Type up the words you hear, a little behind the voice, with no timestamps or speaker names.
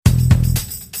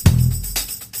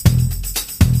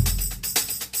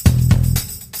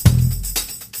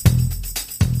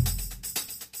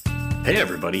Hey,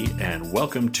 everybody, and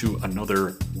welcome to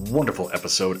another wonderful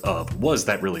episode of Was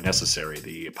That Really Necessary?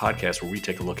 The podcast where we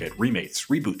take a look at remakes,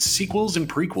 reboots, sequels, and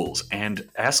prequels and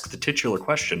ask the titular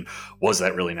question, was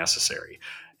that really necessary?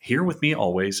 Here with me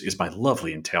always is my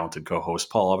lovely and talented co-host,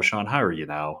 Paul Abishon. How are you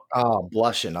now? Oh,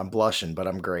 blushing. I'm blushing, but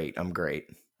I'm great. I'm great.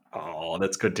 Oh,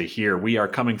 that's good to hear. We are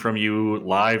coming from you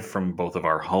live from both of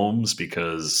our homes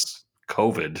because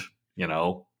COVID,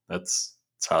 that's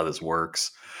how this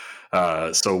works.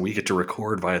 So we get to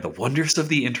record via the wonders of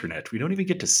the internet. We don't even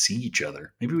get to see each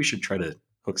other. Maybe we should try to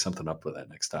hook something up with that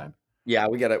next time. Yeah,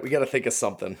 we gotta think of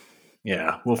something.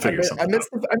 Yeah, we'll I figure miss, I something miss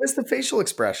out. the I miss the facial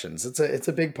expressions. It's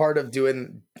a big part of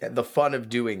doing the fun of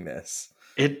doing this.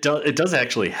 It does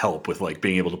actually help with like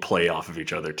being able to play off of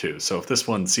each other too. So if this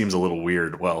one seems a little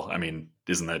weird, well, I mean,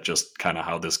 isn't that just kind of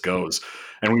how this goes?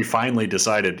 And we finally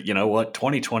decided, you know what?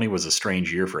 2020 was a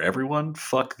strange year for everyone.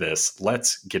 Fuck this.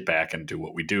 Let's get back and do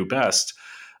what we do best,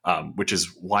 which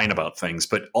is whine about things.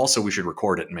 But also, we should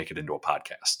record it and make it into a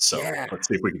podcast. So Yeah. let's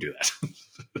see if we can do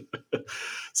that.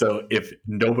 So if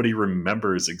nobody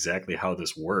remembers exactly how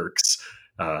this works,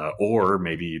 or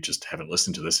maybe you just haven't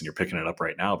listened to this and you're picking it up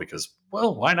right now because,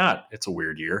 well, why not? It's a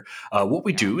weird year. What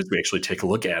we do is we actually take a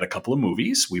look at a couple of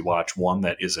movies. We watch one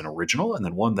that is an original and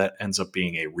then one that ends up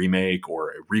being a remake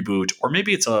or a reboot, or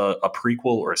maybe it's a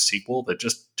prequel or a sequel that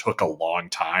just took a long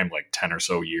time, like 10 or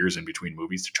so years in between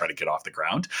movies to try to get off the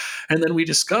ground. And then we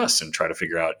discuss and try to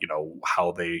figure out,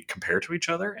 how they compare to each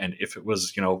other. And if it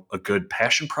was, a good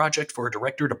passion project for a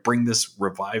director to bring this,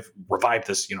 revive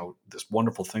this, this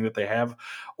wonderful thing that they have,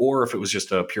 or if it was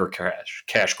just a pure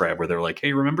cash grab where they're like,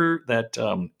 hey, remember that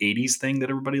 80s thing that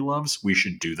everybody loves? We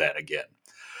should do that again.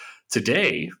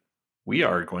 Today, we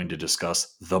are going to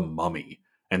discuss The Mummy.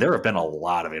 And there have been a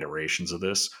lot of iterations of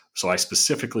this. So I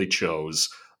specifically chose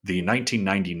the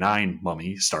 1999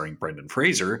 Mummy starring Brendan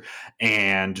Fraser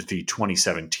and the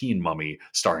 2017 Mummy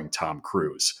starring Tom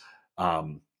Cruise.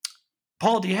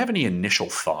 Paul, do you have any initial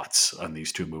thoughts on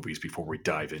these two movies before we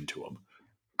dive into them?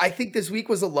 I think this week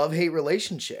was a love-hate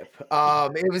relationship.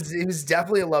 It was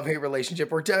definitely a love-hate relationship.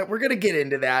 We're gonna get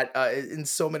into that in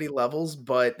so many levels,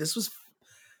 but this was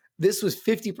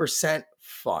 50%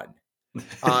 fun.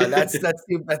 That's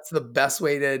the best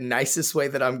way nicest way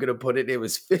that I'm gonna put it. It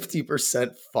was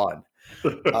 50% fun.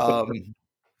 Um,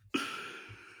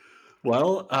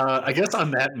 Well, I guess on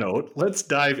that note, let's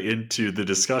dive into the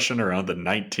discussion around the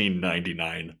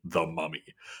 1999 The Mummy.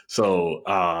 So,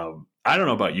 I don't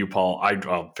know about you, Paul.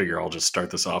 I'll figure I'll just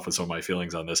start this off with some of my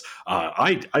feelings on this.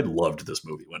 I loved this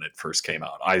movie when it first came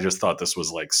out. I just thought this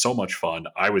was like so much fun.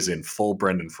 I was in full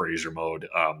Brendan Fraser mode.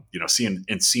 Seeing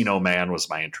Encino Man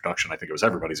was my introduction. I think it was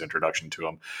everybody's introduction to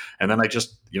him. And then I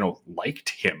just, liked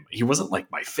him. He wasn't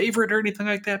like my favorite or anything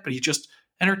like that, but he just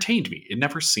entertained me. It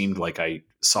never seemed like I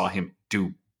saw him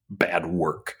do bad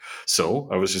work. So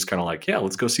I was just kind of like, yeah,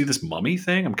 let's go see this Mummy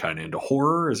thing. I'm kind of into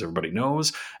horror, as everybody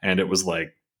knows. And it was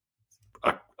like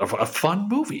a fun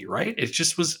movie, right? It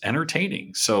just was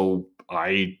entertaining. So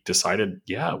I decided,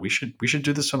 yeah, we should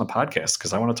do this on the podcast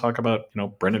because I want to talk about,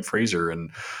 Brendan Fraser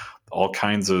and all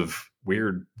kinds of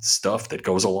weird stuff that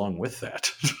goes along with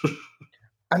that.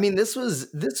 I mean, this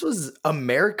was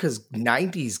America's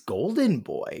 90s golden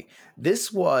boy.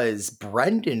 This was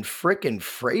Brendan frickin'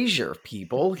 Fraser,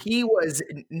 people. He was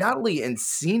not only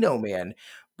Encino Man,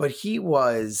 but he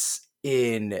was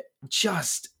in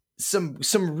just some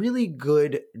really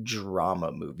good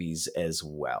drama movies as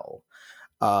well.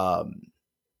 Um,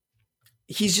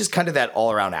 he's just kind of that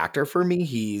all-around actor for me.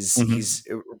 He's Mhm. he's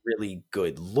really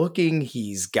good looking.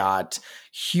 He's got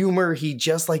humor. He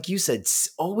just like you said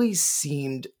always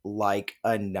seemed like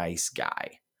a nice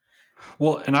guy.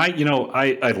 Well, and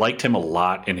I liked him a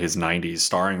lot in his 90s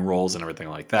starring roles and everything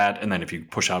like that. And then if you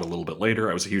push out a little bit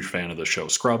later, I was a huge fan of the show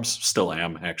Scrubs, still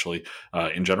am actually,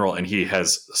 in general. And he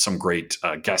has some great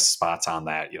guest spots on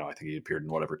that. I think he appeared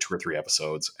in whatever 2 or 3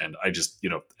 episodes. And I just,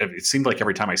 it seemed like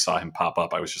every time I saw him pop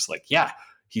up, I was just like, yeah,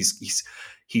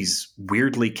 he's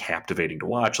weirdly captivating to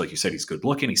watch. Like you said, he's good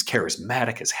looking, he's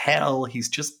charismatic as hell. He's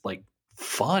just like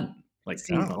fun. Like, I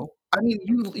See, don't know. I mean,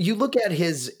 you look at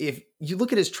if you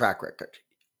look at his track record,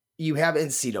 you have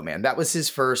Encino Man. That was his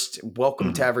first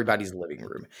Welcome to Mhm. Everybody's Living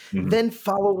Room. Mhm. Then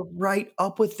followed right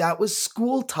up with that was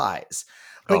School Ties.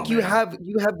 Oh Like man.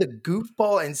 you have the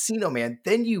goofball Encino Man.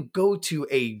 Then you go to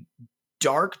a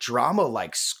dark drama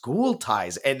like School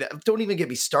Ties, and don't even get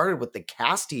me started with the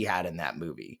cast he had in that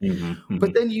movie. Mhm. But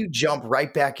Mhm. then you jump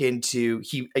right back into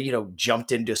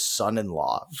jumped into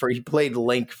Son-in-Law for he played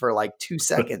Link for like 2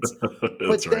 seconds. But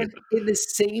That's right. then in the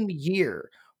same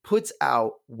year puts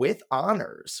out With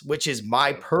Honors, which is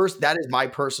that is my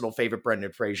personal favorite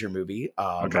Brendan Fraser movie.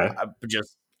 Okay.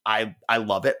 Just I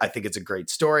love it. I think it's a great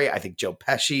story. I think Joe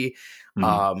Pesci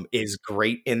Mhm. is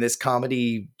great in this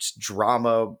comedy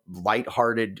drama,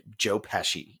 lighthearted Joe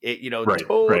Pesci. Right,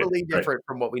 right, Totally right. different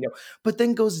from what we know. But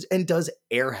then goes and does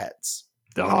Airheads,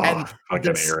 Oh, and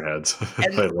fucking this Airheads.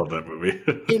 and I love that movie.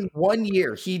 in 1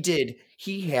 year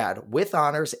he had with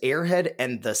honors Airhead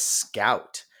and The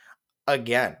Scout.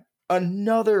 Again,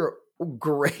 another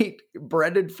great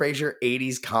Brendan Fraser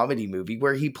 80s comedy movie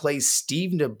where he plays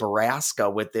Steve Nebraska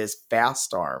with this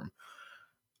fast arm.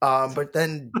 But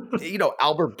then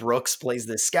Albert Brooks plays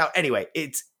this scout. Anyway,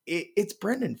 it's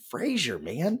Brendan Fraser,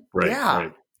 man. Right, Yeah,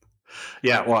 right.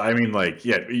 Yeah, well, I mean, like,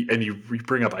 yeah, and you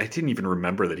bring up, I didn't even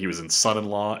remember that he was in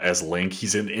Son-in-Law as Link.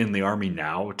 He's in the army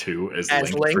now too as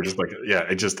as Link. For just Link. like, yeah,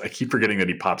 I keep forgetting that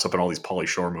he pops up in all these Pauly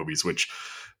Shore movies. Which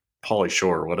Pauly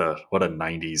Shore, what a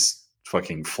 '90s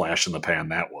fucking flash in the pan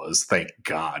that was. Thank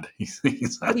God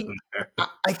he's But not in there.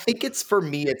 I think it's for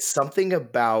me. It's something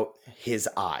about his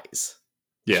eyes.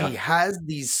 He Yeah, has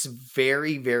these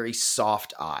very very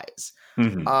soft eyes.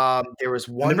 hmm There was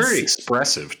and they're one very scene,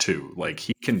 expressive too. Like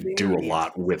he can do a very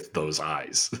lot with those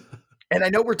eyes. and I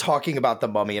know we're talking about The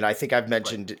Mummy, and I think I've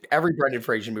Right. mentioned every Brendan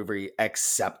Fraser movie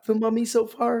except The Mummy so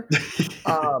far.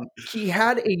 He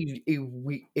had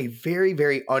a very,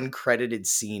 very uncredited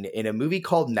scene in a movie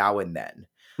called Now and Then.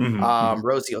 hmm hmm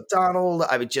Rosie O'Donnell,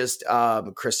 I would just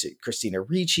Christina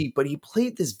Ricci, but he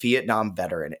played this Vietnam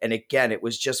veteran, and again, it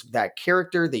was just that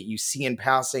character that you see in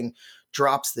passing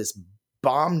drops this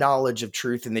bomb knowledge of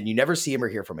truth, and then you never see him or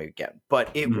hear from him again.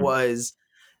 But it hmm was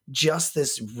just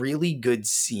this really good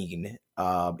scene.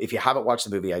 If you haven't watched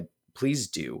the movie, I please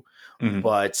do. hmm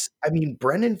But I mean,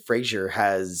 Brendan Fraser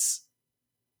has,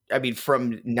 I mean,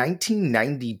 from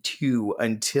 1992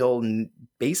 until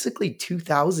basically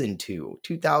 2002,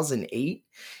 2008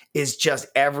 is just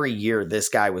every year this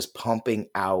guy was pumping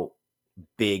out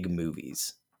big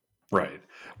movies. Right.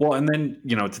 Well, and then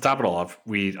to top it all off,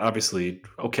 we obviously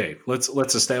okay. Let's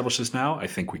establish this now. I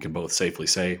think we can both safely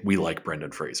say we like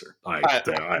Brendan Fraser. I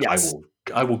Yes.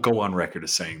 will go on record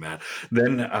as saying that.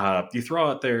 Then you throw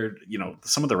out there,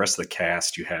 some of the rest of the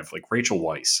cast. You have like Rachel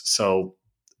Weisz. So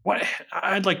what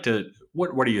I'd like to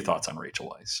what are your thoughts on Rachel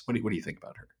Weisz? What do you think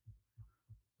about her?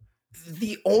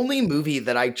 The only movie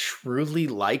that I truly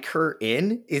like her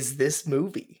in is this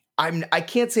movie. I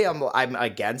can't say I'm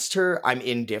against her. I'm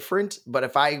indifferent,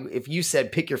 but if you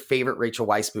said pick your favorite Rachel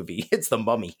Weisz movie, it's The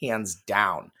Mummy, hands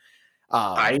down.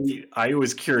 Um, I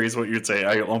was curious what you'd say.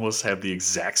 I almost have the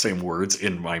exact same words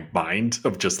in my mind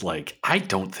of just like I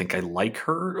don't think I like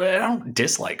her. I don't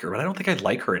dislike her, but I don't think I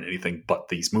like her in anything but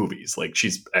these movies. Like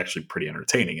she's actually pretty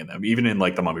entertaining in them, even in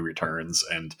like The Mummy Returns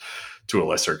and to a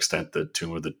lesser extent the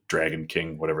Tomb of the Dragon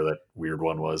King, whatever that weird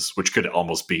one was, which could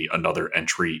almost be another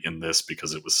entry in this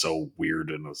because it was so weird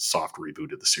and a soft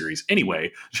reboot of the series.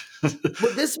 Anyway,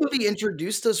 but this movie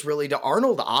introduced us really to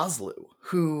Arnold Oslu,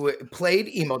 who played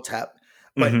Emotep.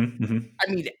 But hmm hmm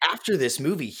I mean, after this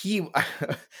movie, he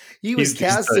he was he's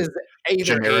cast the as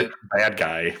either generic a bad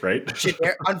guy, right?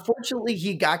 generic. Unfortunately,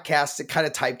 he got cast, kind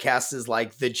of typecast as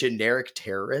like the generic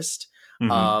terrorist.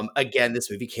 hmm Again, this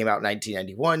movie came out in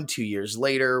 1991. 2 years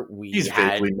later, we He's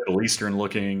had, vaguely Middle Eastern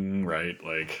looking, right?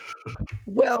 Like,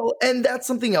 well, and that's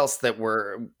something else that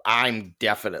I'm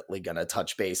definitely gonna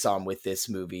touch base on with this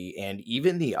movie and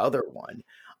even the other one.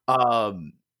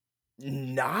 Um,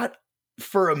 Not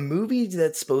for a movie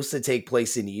that's supposed to take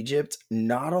place in Egypt,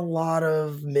 not a lot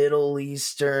of Middle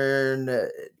Eastern,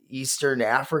 Eastern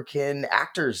African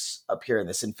actors appear in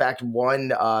this. In fact,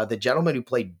 the gentleman who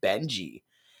played Benji,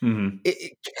 mhm.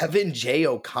 Kevin J.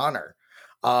 O'Connor.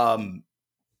 Um,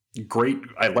 Great.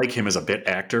 I like him as a bit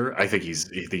actor. I think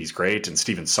he's great, and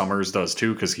Stephen Summers does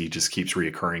too because he just keeps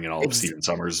reoccurring in all of ex- Stephen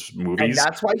Summers' and movies.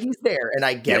 that's why he's there. And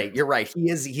I get Yep. it. You're right. He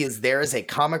is there as a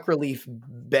comic relief.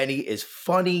 Benny is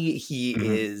funny. He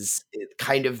Mhm. is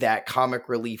kind of that comic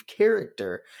relief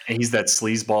character. And he's that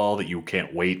sleazeball that you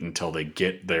can't wait until they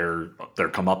get their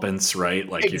comeuppance, right?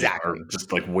 Like you just are Exactly.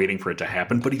 just like waiting for it to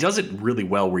happen. But he does it really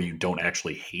well where you don't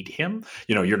actually hate him.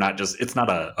 You're not just it's not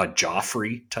a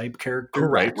Joffrey type character,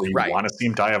 right? Correct. Where you Right. want to see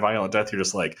him die a violent death. You're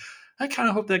just like, I kind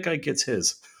of hope that guy gets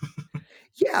his.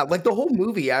 Yeah, like the whole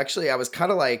movie, actually, I was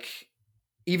kind of like,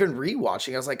 even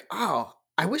rewatching, I was like, oh,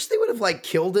 I wish they would have like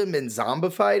killed him and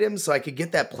zombified him so I could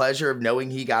get that pleasure of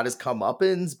knowing he got his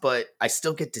comeuppance, but I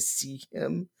still get to see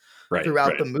him Right,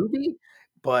 throughout right. the movie.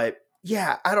 But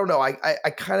yeah, I don't know. I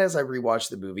kind of, as I rewatch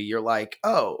the movie, you're like,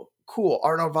 oh, cool,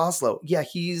 Arnold Vosloo. Yeah,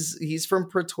 he's from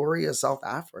Pretoria, South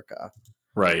Africa.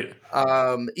 Right.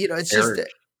 It's just Eric,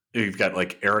 you've got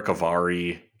like Eric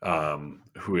Avari.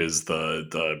 who is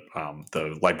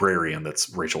the librarian that's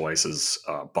Rachel Weisz's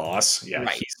boss. Yeah,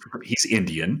 Right. he's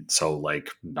Indian, so like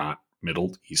not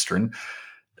Middle Eastern.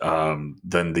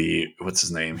 Then the what's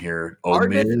his name here?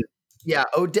 Omid. Ardith, yeah,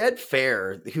 Oded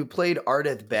Fair, who played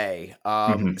Ardith Bay.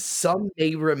 Mhm. Some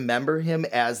may remember him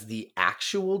as the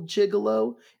actual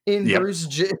Gigolo in Yep,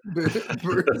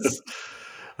 Bruce.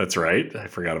 that's right. I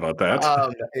forgot about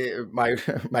that. My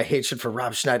my hatred for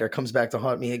Rob Schneider comes back to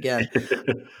haunt me again.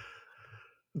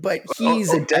 But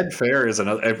he's Oh, Dead Fair is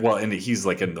another. Well, and he's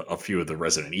like in a few of the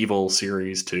Resident Evil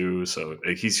series too. So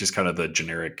he's just kind of the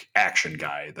generic action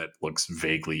guy that looks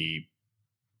vaguely,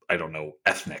 I don't know,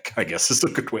 ethnic. I guess is a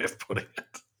good way of putting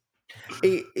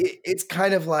it. it's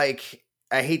kind of like,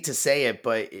 I hate to say it,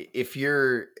 but if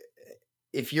you're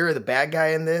the bad guy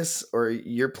in this, or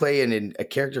you're playing a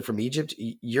character from Egypt,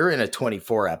 you're in a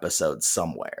 24 episode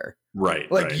somewhere. Right,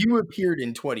 Like, right. you appeared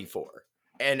in 24.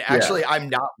 And Yeah, actually, I'm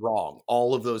not wrong.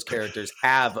 All of those characters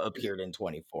have appeared in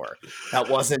 24. That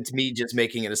wasn't me just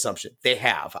making an assumption. They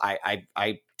have.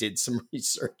 I did some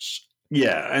research.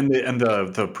 yeah, and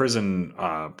the prison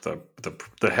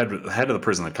the head of the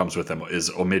prison that comes with them is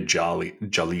Omid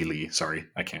Jalili. Sorry,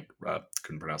 I can't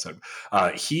couldn't pronounce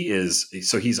that.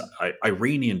 He's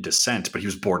Iranian descent, but he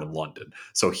was born in London,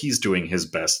 so he's doing his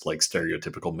best like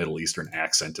stereotypical Middle Eastern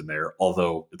accent in there.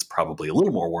 Although it's probably a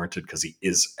little more warranted because he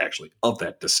is actually of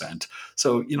that descent.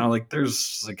 So like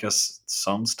there's I guess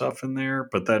some stuff in there,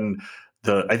 but then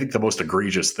I think the most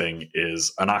egregious thing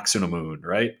is Anck-su-namun,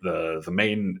 right? The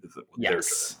main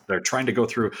Yes. they're trying to go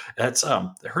through. That's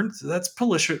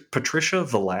Patricia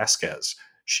Velasquez.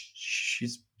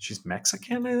 She's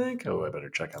Mexican, I think. Oh, I better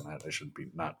check on that. I should be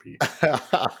not be.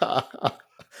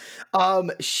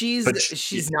 She's But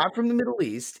she's not from the Middle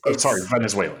East. oh, sorry, It's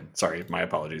Venezuelan. Sorry, my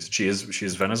apologies. She is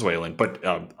Venezuelan, but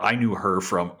I knew her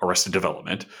from Arrested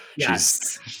Development.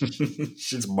 She's yes.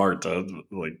 she's Marta,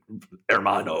 like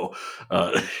hermano.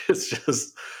 It's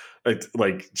just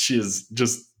like she is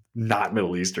just not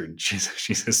Middle Eastern. She's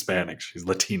Hispanic. She's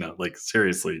Latina. Like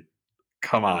seriously,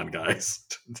 come on, guys.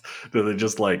 Do they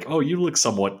just like, oh, you look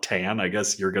somewhat tan? I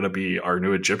guess you're gonna be our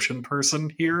new Egyptian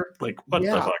person here. Like, what the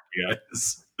Yeah. fuck, you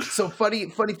guys? So funny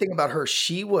thing about her,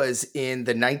 she was in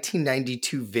the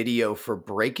 1992 video for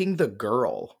Breaking the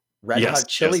Girl, Red Yes, Hot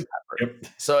Chili yes. Peppers.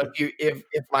 Yep. So if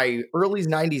my early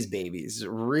 90s babies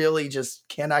really just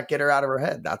cannot get her out of her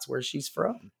head, that's where she's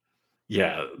from.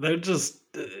 Yeah, they're just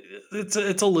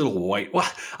it's a little white. Well,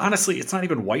 honestly, it's not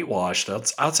even whitewashed.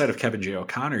 Outside of Kevin J.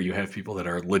 O'Connor, you have people that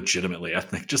are legitimately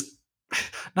ethnic. Just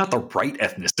not the right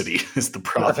ethnicity is the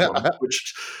problem.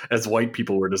 Which, as white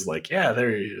people, we're just like, yeah,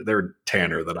 they're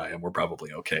tanner than I am. We're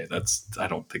probably okay. I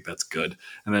don't think that's good.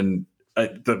 And then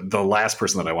the last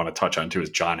person that I want to touch on too is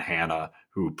John Hannah,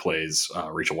 who plays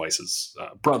Rachel Weisz's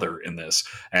brother in this,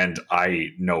 and I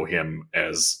know him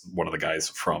as one of the guys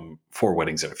from Four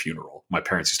Weddings and a Funeral. My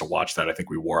parents used to watch that. I think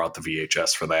we wore out the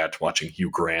VHS for that, watching Hugh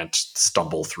Grant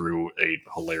stumble through a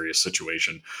hilarious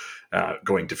situation,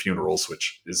 going to funerals,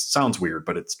 which sounds weird,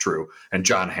 but it's true. And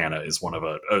John Hannah is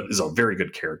is a very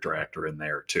good character actor in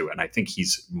there too, and I think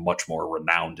he's much more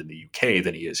renowned in the UK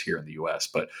than he is here in the US.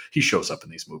 But he shows up in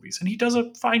these movies, and he does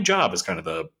a fine job as kind of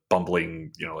the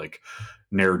bumbling, like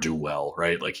ne'er do well,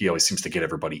 right? Like he always seems to get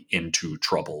everybody into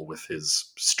trouble with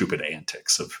his stupid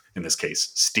antics of, in this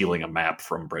case, stealing a map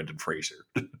from Brendan Fraser.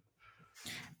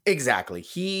 Exactly.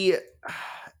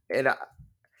 And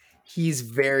he's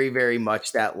very, very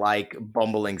much that like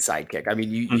bumbling sidekick. I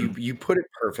mean, Mhm. you put it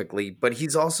perfectly, but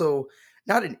he's also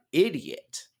not an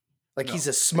idiot. Like, No.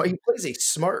 he plays a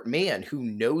smart man who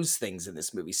knows things in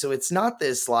this movie. So it's not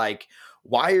this like,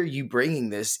 why are you bringing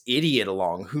this idiot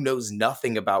along who knows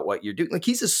nothing about what you're doing? Like,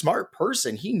 he's a smart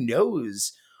person. He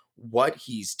knows what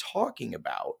he's talking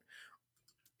about.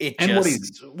 It And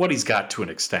just what he's got to an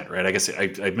extent, right? I guess I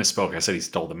misspoke. I said he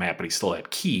stole the map, but he stole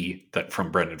that key that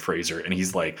from Brendan Fraser, and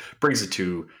he's like brings it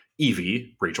to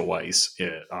Evie, Rachel Weisz,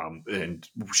 and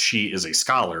she is a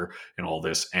scholar in all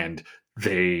this, and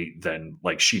they then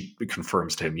like she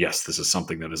confirms to him, yes, this is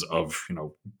something that is of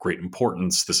great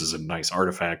importance. This is a nice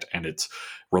artifact, and it's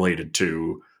related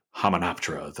to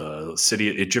Hamunaptra, the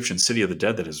Egyptian city of the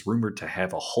dead that is rumored to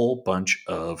have a whole bunch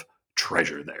of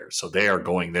treasure there. So they are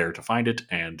going there to find it,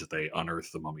 and they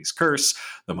unearth the mummy's curse.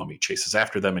 The mummy chases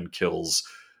after them and kills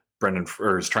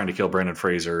or is trying to kill Brendan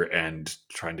Fraser and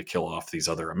trying to kill off these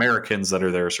other Americans that are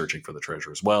there searching for the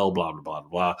treasure as well. Blah blah blah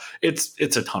blah. It's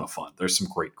a ton of fun. There's some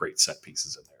great set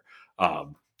pieces in there.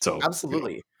 So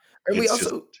absolutely. And it's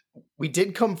just we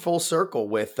did come full circle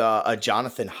with a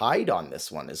Jonathan Hyde on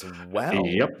this one as well.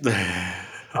 yep.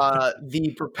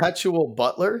 The perpetual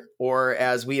butler, or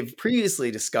as we have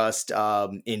previously discussed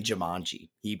in Jumanji,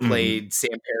 he Mhm. played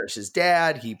Sam Parrish's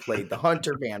dad. He played the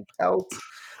hunter Van Pelt.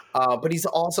 But he's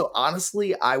also,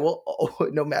 honestly, I will,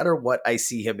 no matter what I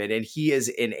see him in, and he is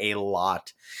in a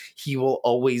lot, he will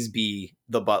always be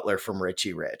the butler from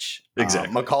Richie Rich.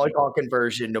 Exactly. Macaulay Culkin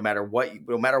version, no matter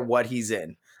what he's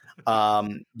in.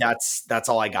 That's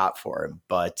all I got for him.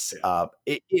 But Yeah.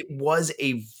 it was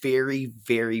a very,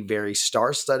 very, very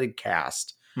star-studded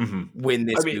cast Hmm. when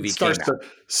I this mean, movie came out.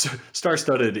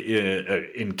 star-studded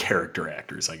in character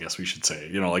actors, I guess we should say.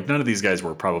 Like none of these guys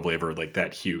were probably ever like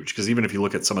that huge. Because even if you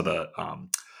look at some of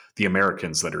the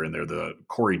Americans that are in there, the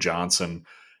Corey Johnson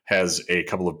has a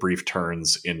couple of brief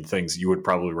turns in things you would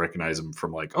probably recognize him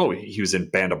from, like, oh, he was in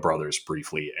Band of Brothers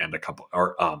briefly, and a couple,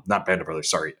 or not Band of Brothers,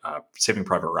 sorry, Saving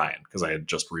Private Ryan, because I had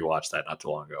just rewatched that not too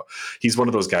long ago. He's one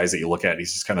of those guys that you look at,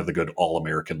 he's just kind of the good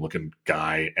all-American looking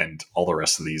guy, and all the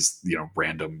rest of these,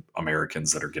 random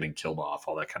Americans that are getting killed off,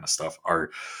 all that kind of stuff, are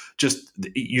just,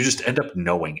 you just end up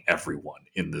knowing everyone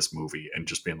in this movie and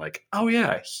just being like, oh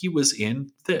yeah, he was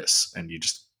in this, and you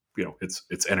just,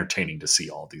 it's entertaining to see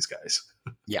all these guys.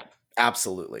 Yeah,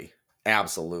 absolutely.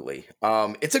 Absolutely.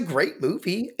 It's a great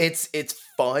movie. It's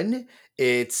fun.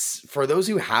 It's for those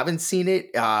who haven't seen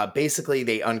it, basically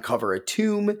they uncover a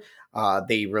tomb.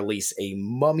 They release a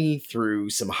mummy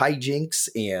through some hijinks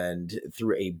and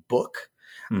through a book.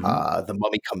 Hmm. The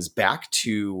mummy comes back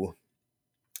to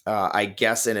I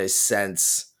guess in a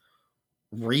sense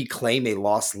reclaim a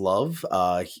lost love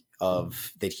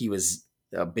of that he was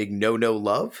a big no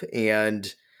love,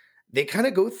 and they kind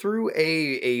of go through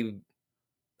a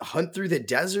hunt through the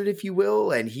desert, if you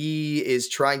will, and he is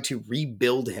trying to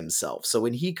rebuild himself. So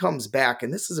when he comes back,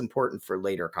 and this is important for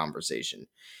later conversation,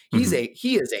 Hmm.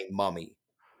 he is a mummy.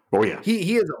 Oh yeah.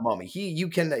 He is a mummy. You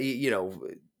can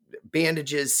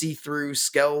bandages, see through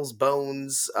skulls,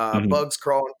 bones, Hmm. bugs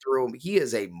crawling through him. He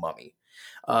is a mummy.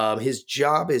 His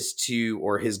job is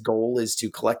or his goal is to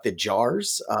collect the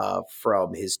jars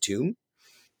from his tomb,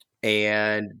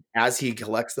 and as he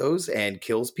collects those and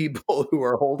kills people who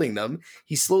are holding them,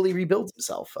 he slowly rebuilds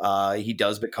himself. He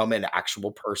does become an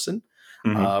actual person,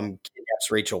 Hmm.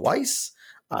 kidnaps Rachel Weisz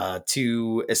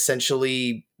to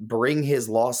essentially bring his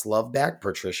lost love back,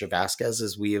 Patricia Vasquez,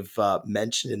 as we have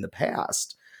mentioned in the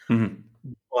past. Hmm.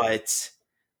 But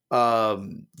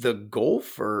the goal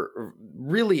for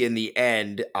really in the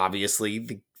end,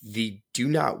 obviously, the do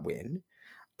not win,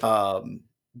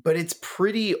 but it's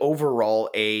pretty overall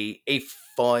a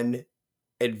fun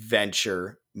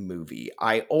adventure movie.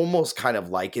 I almost kind of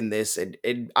liken this, and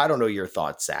I don't know your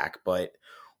thoughts, Zach, but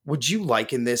would you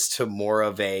liken this to more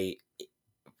of a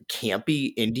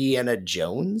campy Indiana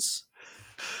Jones?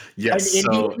 An Yes.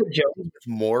 Indiana So Jones with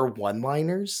more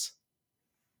one-liners?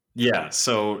 yeah.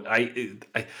 So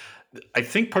I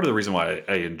think part of the reason why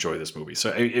I enjoy this movie.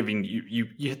 So I mean, you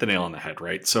hit the nail on the head,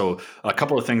 right? So a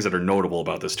couple of things that are notable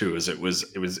about this too is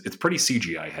it's pretty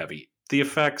CGI heavy. The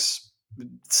effects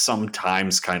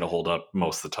sometimes kind of hold up.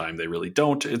 Most of the time they really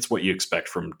don't. It's what you expect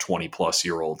from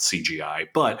 20-plus-year-old CGI,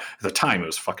 but at the time it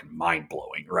was fucking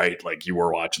mind-blowing, right? Like, you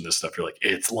were watching this stuff, you're like,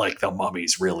 it's like the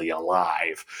mummy's really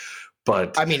alive.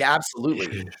 But I mean,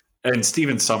 absolutely. and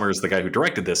Steven Summers, the guy who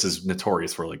directed this, is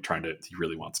notorious for, like, he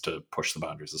really wants to push the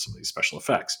boundaries of some of these special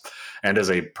effects. And as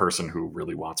a person who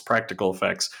really wants practical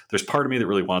effects, there's part of me that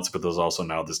really wants it, but there's also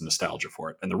now this nostalgia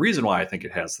for it. And the reason why I think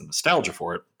it has the nostalgia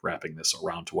for it, wrapping this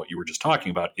around to what you were just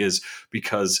talking about, is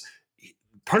because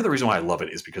part of the reason why I love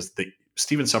it is because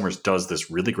Steven Summers does this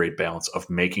really great balance of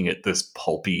making it this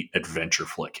pulpy adventure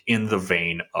flick in the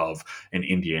vein of an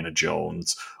Indiana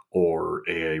Jones or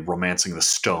a Romancing the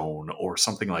Stone or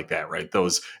something like that, right?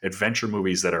 Those adventure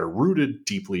movies that are rooted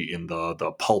deeply in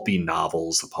the pulpy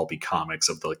novels, the pulpy comics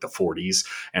of the 40s,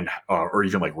 and or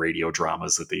even like radio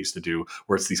dramas that they used to do,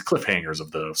 where it's these cliffhangers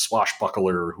of the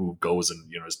swashbuckler who goes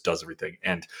and just does everything.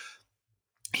 And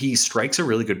he strikes a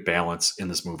really good balance in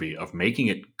this movie of making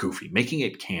it goofy, making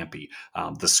it campy.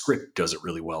 The script does it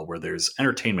really well, where there's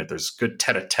entertainment, there's good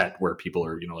tete-a-tete where people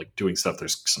are, like, doing stuff.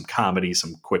 There's some comedy,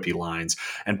 some quippy lines,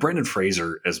 and Brendan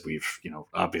Fraser, as we've,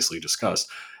 obviously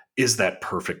discussed, is that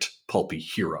perfect pulpy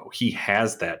hero. He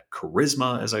has that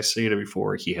charisma, as I stated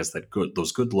before. He has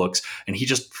those good looks, and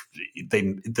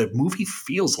the movie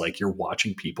feels like you're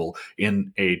watching people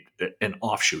in an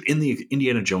offshoot in the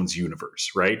Indiana Jones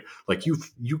universe, right? Like, you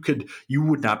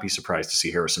would not be surprised to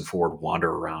see Harrison Ford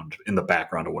wander around in the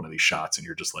background of one of these shots, and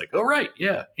you're just like, oh right,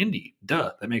 yeah, Indy,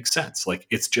 duh, that makes sense. Like,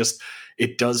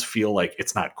 it does feel like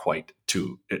it's not quite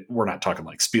we're not talking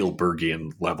like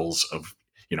Spielbergian levels of,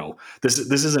 this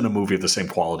isn't a movie of the same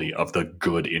quality of the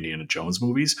good Indiana Jones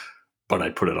movies, but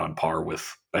I'd put it on par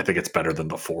with. I think it's better than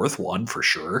the fourth one for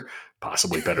sure.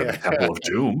 Possibly better than Temple of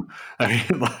Doom. I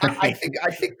mean, I like, think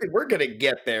I think that we're gonna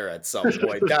get there at some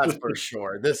point. That's for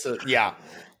sure. This is yeah.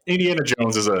 Indiana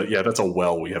Jones is that's a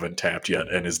well we haven't tapped yet,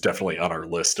 and is definitely on our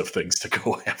list of things to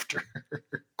go after.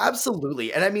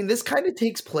 Absolutely, and I mean, this kinda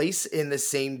takes place in the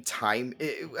same time,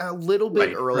 a little bit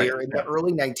Right, right, earlier in the yeah,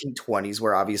 early 1920s,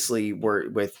 where obviously we're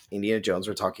with Indiana Jones,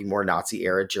 we're talking more Nazi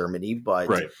era Germany, but,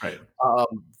 right, right.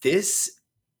 this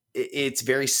it's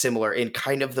very similar in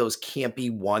kind of those campy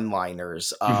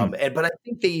one-liners, Mhm. and but I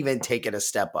think they even take it a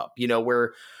step up,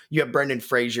 where you have Brendan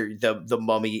Fraser, the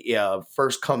mummy,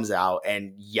 first comes out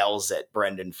and yells at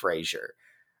Brendan Fraser,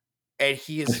 and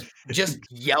he is just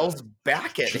yells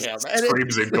back at Just him, and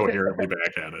screams it's incoherently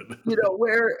back at it.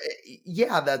 where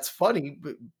yeah, that's funny,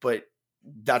 but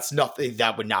that's nothing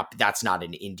that would not that's not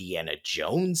an Indiana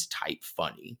Jones type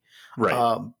funny. Right.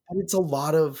 But it's a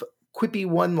lot of quippy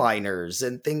one-liners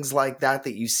and things like that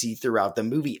that you see throughout the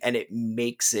movie, and it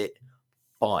makes it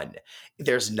fun.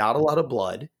 There's not a lot of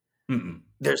blood. Mm-mm.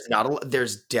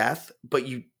 There's death, but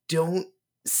you don't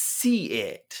see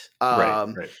it.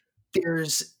 Right, right.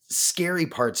 There's scary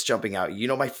parts jumping out.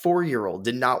 My 4-year-old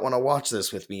did not want to watch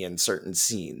this with me in certain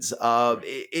scenes.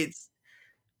 It's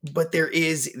but there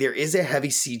is a heavy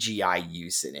CGI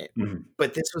use in it. Mhm.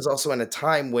 But this was also in a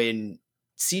time when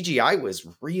CGI was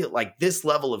real, like this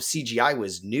level of CGI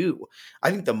was new.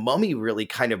 I think The Mummy really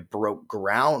kind of broke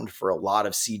ground for a lot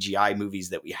of CGI movies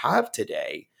that we have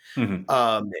today. Mhm.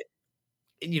 Um,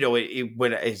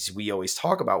 when as we always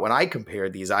talk about, when I compare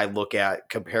these, I look at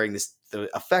comparing the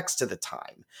effects to the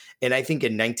time, and I think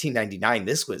in 1999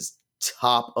 this was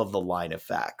top of the line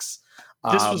effects.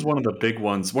 This was Um, one of the big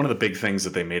ones. One of the big things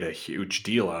that they made a huge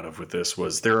deal out of with this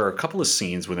was there are a couple of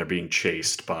scenes when they're being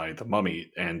chased by the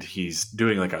mummy, and he's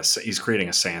doing he's creating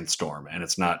a sandstorm, and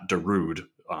it's not Darude.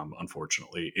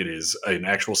 Unfortunately, it is an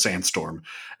actual sandstorm,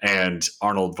 and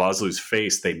Arnold Vosloo's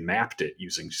face. They mapped it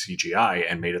using CGI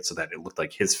and made it so that it looked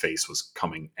like his face was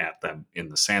coming at them in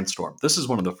the sandstorm. This is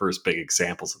one of the first big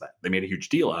examples of that. They made a huge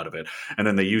deal out of it, and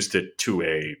then they used it to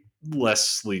a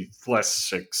less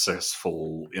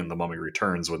successful in The Mummy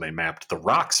Returns when they mapped the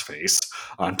Rock's face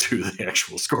onto the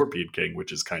actual Scorpion King,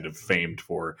 which is kind of famed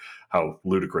for how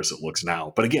ludicrous it looks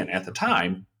now. But again, at the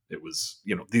time, it was,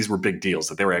 these were big deals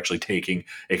that they were actually taking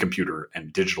a computer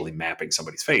and digitally mapping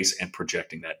somebody's face and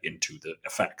projecting that into the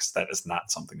effects. That is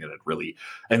not something that had really,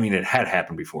 I mean, it had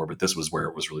happened before, but this was where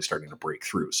it was really starting to break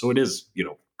through. So it is,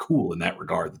 cool in that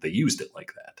regard that they used it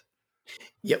like that.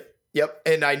 Yep. Yep.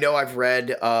 And I know I've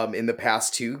read in the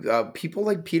past too, people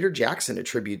like Peter Jackson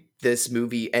attribute this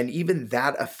movie and even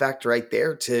that effect right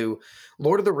there to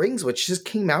Lord of the Rings, which just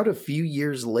came out a few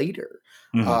years later.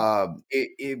 Mhm.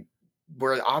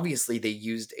 Where obviously they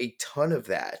used a ton of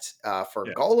that for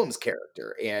Yeah. Gollum's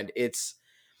character. And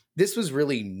this was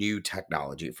really new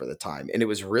technology for the time. And it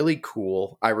was really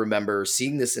cool. I remember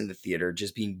seeing this in the theater,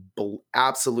 just being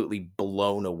absolutely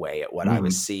blown away at what I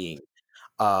was Mhm. seeing,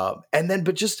 and then,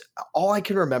 but just all I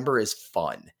can remember is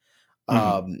fun. Mhm.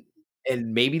 Um,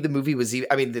 and maybe the movie was even,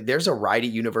 I mean, there's a ride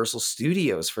at Universal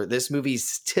Studios for this movie.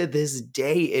 To this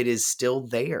day, it is still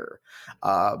there.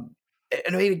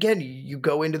 And I mean, again, you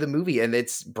go into the movie and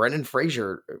it's Brendan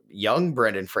Fraser, young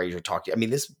Brendan Fraser talking. I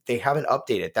mean, they haven't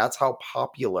updated. That's how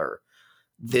popular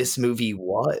this movie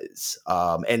was,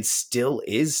 and still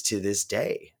is to this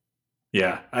day.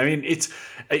 Yeah, I mean it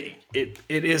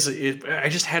is I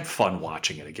just had fun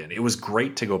watching it again. It was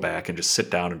great to go back and just sit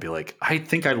down and be like, I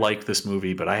think I like this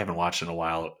movie, but I haven't watched it in a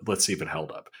while. Let's see if it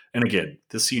held up. And again,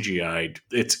 the CGI,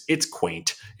 it's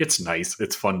quaint, it's nice,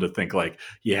 it's fun to think like,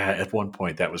 yeah, at one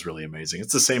point that was really amazing.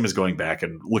 It's the same as going back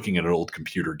and looking at an old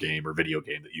computer game or video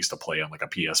game that used to play on like a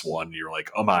PS1. And you're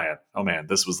like, oh man,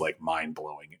 this was like mind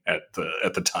blowing at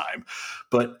the time,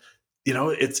 but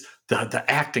it's the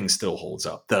acting still holds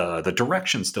up, the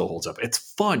direction still holds up. It's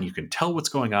fun, you can tell what's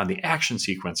going on, the action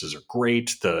sequences are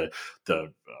great, the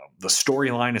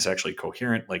storyline is actually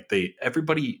coherent. Like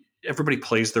everybody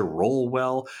plays their role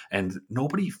well, and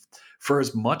nobody, for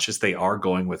as much as they are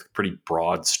going with pretty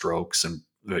broad strokes and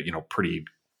pretty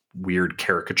weird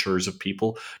caricatures of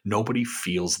people, nobody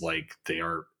feels like they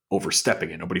are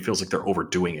overstepping it. Nobody feels like they're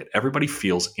overdoing it. Everybody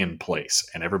feels in place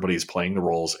and everybody's playing the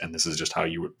roles. And this is just how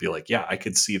you would be like, yeah, I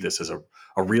could see this as a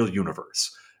real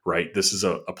universe, right? This is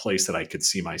a place that I could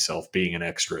see myself being an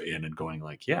extra in and going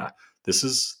like, yeah, this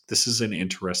is an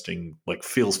interesting, like,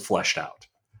 feels fleshed out.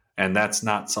 And that's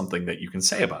not something that you can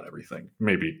say about everything.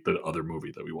 Maybe the other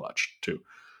movie that we watched too.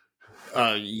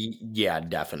 Yeah,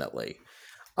 definitely.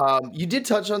 You did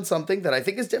touch on something that I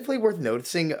think is definitely worth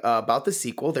noticing about the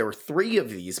sequel. There were three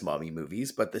of these Mummy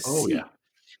movies, but the Oh yeah.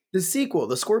 The sequel,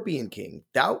 The Scorpion King,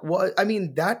 that was, I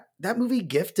mean, that movie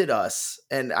gifted us,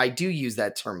 and I do use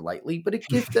that term lightly, but it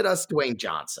gifted us Dwayne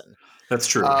Johnson. That's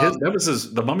true. Um,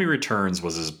 The Mummy Returns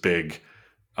was his big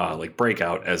like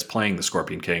breakout as playing the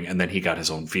Scorpion King, and then he got his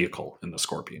own vehicle in the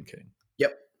Scorpion King.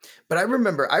 yep. But I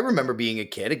remember being a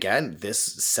kid again. This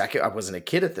second, I wasn't a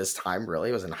kid at this time, really.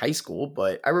 I was in high school,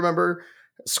 but I remember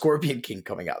Scorpion King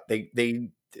coming out.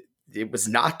 It was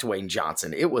not Dwayne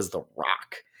Johnson. It was The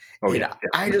Rock. Oh And yeah,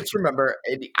 I just remember,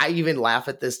 and I even laugh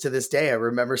at this to this day. I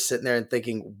remember sitting there and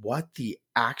thinking, what the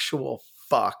actual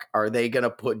fuck are they going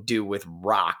to do with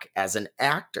Rock as an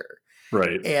actor?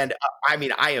 right. And I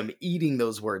mean, I am eating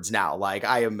those words now. Like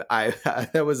I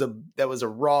that was a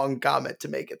wrong comment to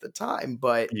make at the time,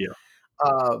 but Yeah,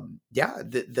 yeah,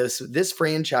 this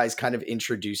franchise kind of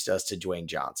introduced us to Dwayne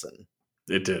Johnson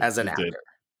it did. as an It did. actor.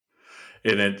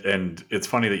 And it's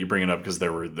funny that you bring it up because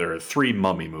there are three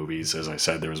Mummy movies. As I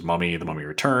said, there was Mummy, The Mummy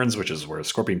Returns, which is where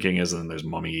Scorpion King is, and then there's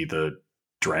Mummy, the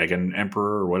Dragon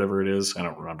Emperor, or whatever it is. I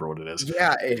don't remember what it is.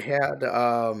 Yeah, it had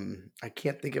I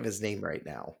can't think of his name right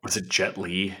now. Was it Jet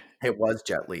Li? It was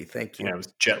Jet Li. Thank Yeah, you. it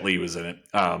was Jet Li was in it.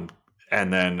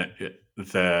 And then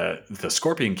the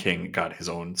Scorpion King got his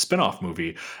own spin-off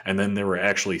movie, and then there were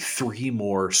actually three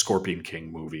more Scorpion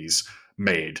King movies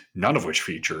made, none of which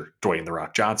feature Dwayne the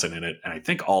Rock Johnson in it, and I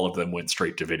think all of them went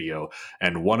straight to video.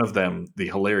 And one of them, the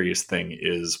hilarious thing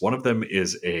is, one of them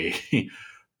is a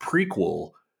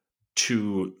prequel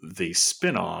to the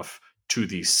spin-off to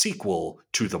the sequel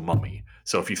to The Mummy.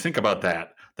 So if you think about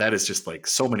that, that is just like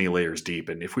so many layers deep.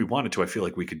 And if we wanted to, I feel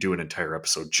like we could do an entire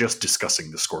episode just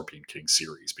discussing the Scorpion King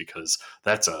series, because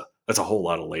that's a whole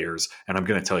lot of layers. And I'm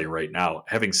going to tell you right now,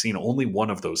 having seen only one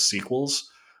of those sequels,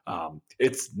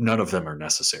 it's none of them are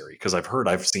necessary, because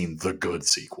I've seen the good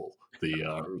sequel,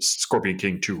 the Scorpion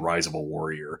King 2 Rise of a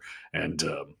Warrior, and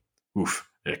oof,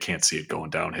 I can't see it going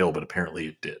downhill, but apparently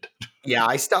it did. Yeah,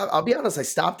 I stopped. I'll be honest. I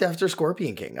stopped after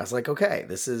Scorpion King. I was like, okay,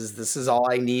 this is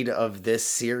all I need of this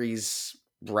series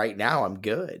right now. I'm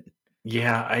good.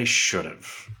 Yeah, I should have,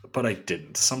 but I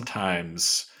didn't.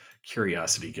 Sometimes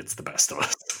curiosity gets the best of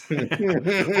us. But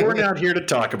we're not here to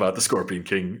talk about the Scorpion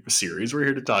King series. We're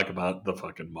here to talk about the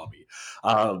fucking Mummy.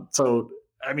 So,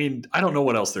 I mean, I don't know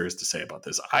what else there is to say about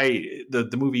this. The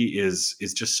movie is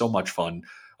just so much fun.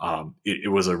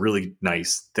 It was a really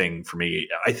nice thing for me.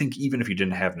 I think even if you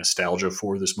didn't have nostalgia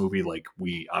for this movie, like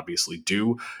we obviously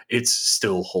do, it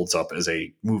still holds up as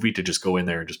a movie to just go in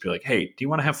there and just be like, hey, do you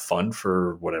want to have fun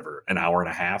for whatever, an hour and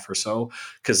a half or so?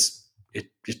 Because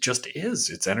it just is.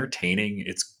 It's entertaining.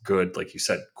 It's good. Like you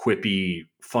said, quippy,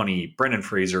 funny. Brendan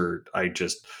Fraser,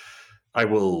 I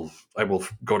will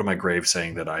go to my grave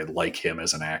saying that I like him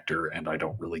as an actor, and I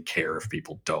don't really care if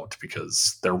people don't,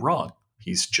 because they're wrong.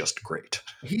 He's just great.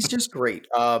 He's just great.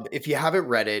 If you haven't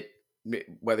read it,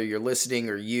 whether you're listening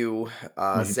or you,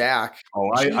 Mhm. Zach, Oh,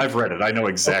 G, I've read it. I know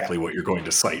okay, exactly what you're going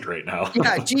to cite right now.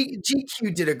 yeah,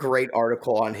 GQ did a great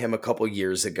article on him a couple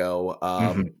years ago.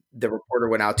 Mhm. The reporter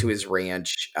went out to his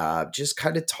ranch, just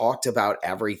kind of talked about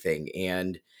everything,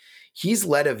 and he's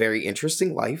led a very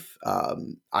interesting life.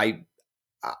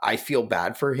 I feel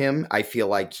bad for him. I feel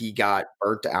like he got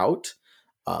burnt out.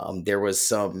 There was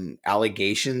some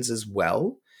allegations as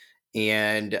well,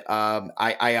 and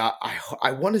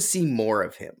I want to see more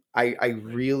of him. I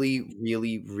really,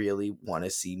 really, really want to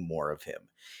see more of him.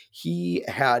 He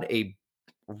had a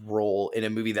role in a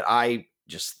movie that I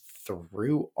just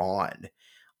threw on,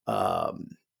 um,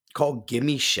 called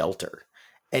 "Gimme Shelter,"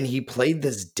 and he played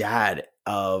this dad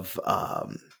of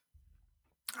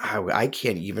I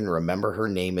can't even remember her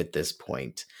name at this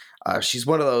point. She's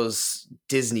one of those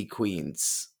Disney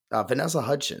queens, Vanessa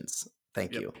Hudgens.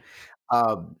 Thank Yep. you.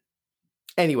 Um,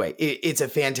 anyway, it's a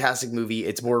fantastic movie.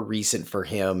 It's more recent for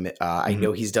him. I Mhm.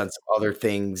 know he's done some other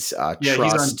things. Yeah, he's on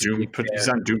Trust. Doom. He's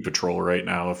on Doom Patrol right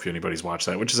now. If anybody's watched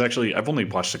that, which is actually, I've only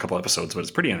watched a couple episodes, but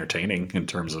it's pretty entertaining in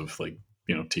terms of like,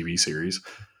 TV series.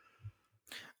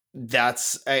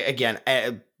 That's again,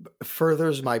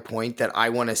 furthers my point that I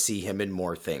want to see him in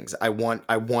more things. I want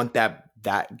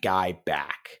that guy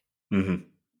back. Hmm.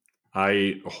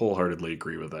 I wholeheartely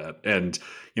agree with that. And,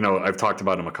 I've talked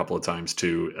about him a couple of times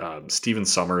too. Steven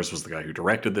Summers was the guy who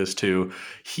directed this too.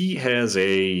 He's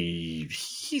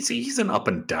an up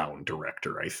and down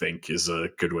director, I think is a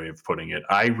good way of putting it.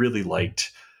 I really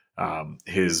liked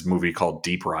his movie called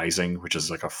Deep Rising, which is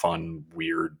like a fun,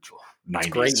 weird It's a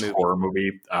great 90s movie. horror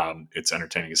movie. It's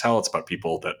entertaining as hell. It's about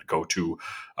people that go to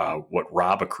what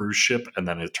rob a cruise ship, and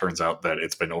then it turns out that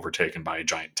it's been overtaken by a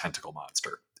giant tentacle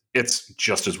monster. It's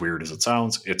just as weird as it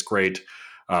sounds. It's great.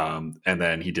 And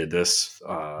then he did this,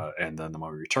 and then The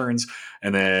Mummy Returns,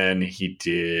 and then he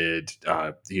ended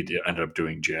up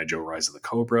doing G.I. Joe: Rise of the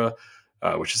Cobra,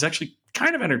 which is actually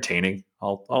kind of entertaining.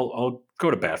 I'll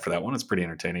go to bat for that one. It's pretty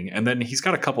entertaining. And then he's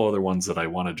got a couple other ones that I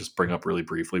want to just bring up really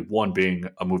briefly. One being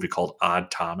a movie called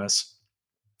Odd Thomas.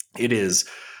 It is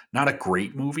not a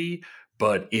great movie,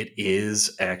 but it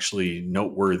is actually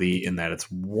noteworthy in that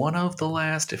it's one of the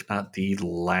last, if not the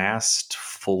last,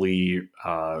 fully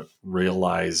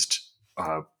realized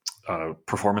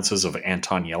performances of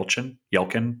Anton Yelchin,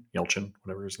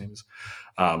 whatever his name is,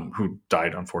 who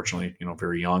died unfortunately,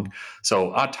 very young.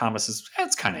 So Odd Thomas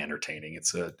it's kind of entertaining.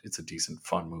 It's a decent,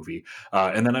 fun movie.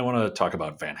 And then I want to talk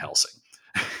about Van Helsing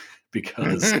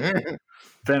because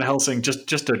Van Helsing,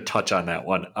 just to touch on that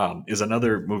one, is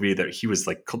another movie that he was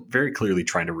like very clearly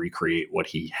trying to recreate what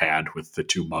he had with the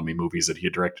two Mummy movies that he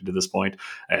had directed to this point,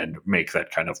 and make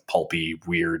that kind of pulpy,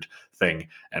 weird thing.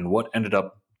 And what ended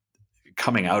up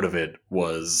coming out of it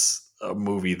was a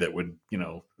movie that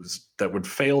would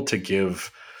fail to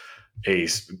give a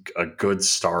good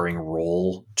starring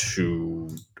role to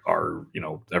our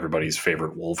everybody's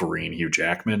favorite Wolverine, Hugh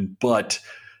Jackman, but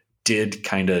did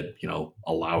kind of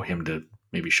allow him to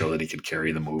maybe show that he could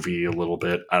carry the movie a little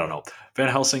bit. I don't know. Van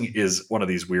Helsing is one of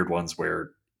these weird ones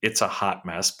where it's a hot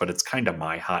mess, but it's kind of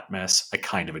my hot mess. I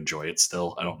kind of enjoy it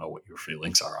still. I don't know what your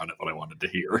feelings are on it, but I wanted to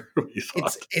hear what you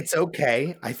thought. It's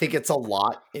okay. I think it's a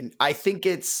lot, and I think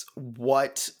it's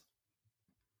what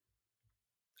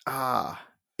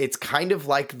it's kind of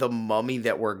like the Mummy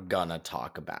that we're gonna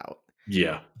talk about.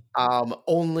 Yeah.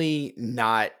 Only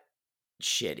not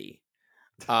shitty.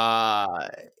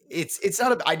 It's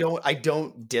not I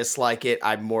don't dislike it.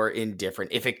 I'm more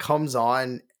indifferent. If it comes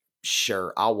on,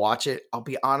 sure, I'll watch it. I'll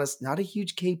be honest, not a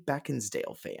huge Kate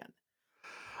Beckinsale fan.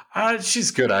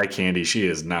 She's good eye candy. She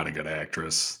is not a good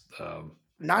actress.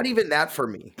 Not even that for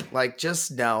me. Like,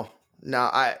 just no.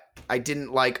 I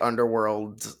didn't like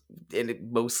Underworld, and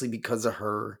mostly because of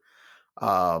her.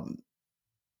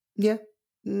 Yeah,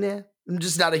 nah. I'm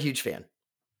just not a huge fan.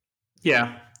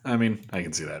 Yeah, I mean, I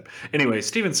can see that. Anyway,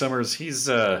 Stephen Sommers, he's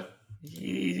up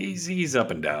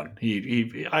and down.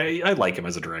 I like him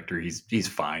as a director. He's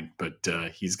fine, but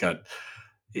he's got.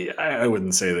 I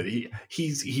wouldn't say that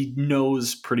he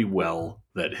knows pretty well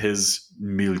that his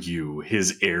milieu,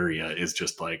 his area, is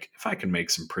just like, if I can make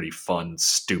some pretty fun,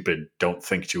 stupid, don't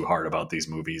think too hard about these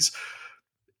movies.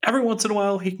 Every once in a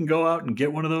while, he can go out and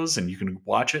get one of those, and you can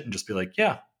watch it and just be like,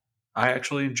 yeah, I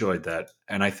actually enjoyed that.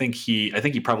 And I think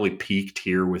he probably peaked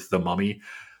here with The Mummy,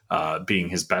 being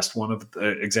his best one of the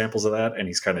examples of that. And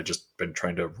he's kind of just been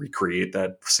trying to recreate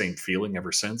that same feeling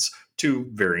ever since, to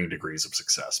varying degrees of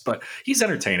success. But he's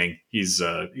entertaining. He's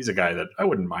a guy that I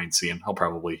wouldn't mind seeing. I'll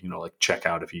probably, check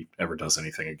out if he ever does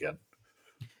anything again.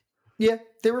 Yeah,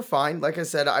 they were fine. Like I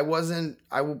said, I'd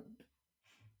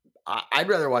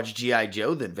rather watch G.I.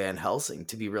 Joe than Van Helsing,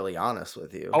 to be really honest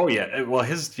with you. Oh yeah, well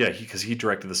because he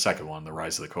directed the second one, The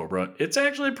Rise of the Cobra. It's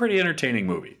actually a pretty entertaining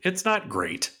movie. It's not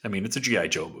great. I mean, it's a G.I.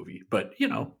 Joe movie, but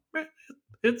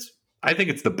I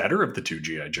think it's the better of the two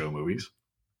G.I. Joe movies.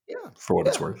 Yeah, for what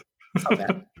it's worth.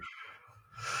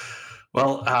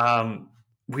 Well,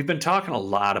 we've been talking a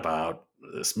lot about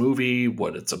this movie,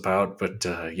 what it's about, but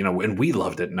and we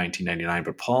loved it in 1999.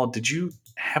 But Paul, did you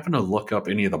happen to look up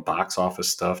any of the box office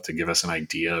stuff to give us an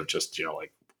idea of just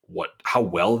how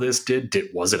well this did?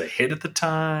 Was it a hit at the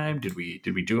time? Did we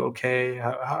do okay?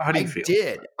 How do you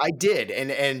feel? I did.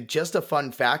 And just a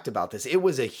fun fact about this, it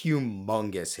was a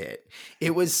humongous hit.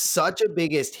 It was such a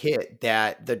biggest hit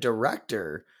that the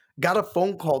director got a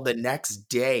phone call the next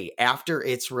day after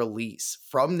its release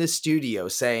from the studio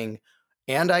saying,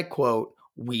 and I quote,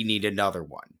 "We need another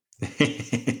one."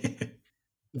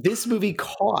 This movie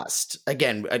cost,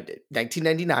 again,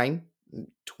 1999,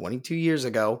 22 years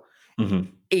ago,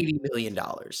 $80 million.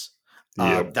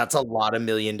 Yep. That's a lot of $1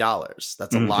 million.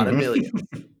 That's a lot of millions.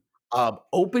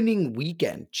 Opening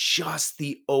weekend, just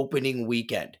the opening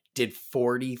weekend, did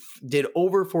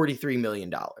over $43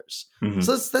 million.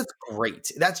 So that's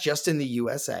great. That's just in the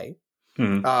USA.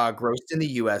 Grossed in the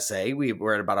USA,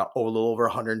 we're at about a little over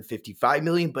 155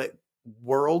 million, but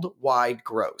worldwide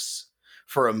gross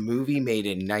for a movie made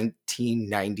in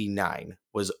 1999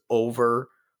 was over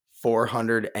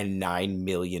 $409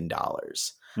 million.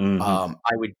 I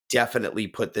would definitely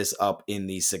put this up in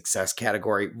the success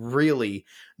category. Really,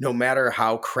 no matter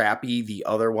how crappy the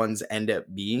other ones end up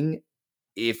being,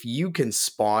 if you can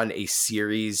spawn a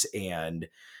series and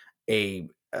a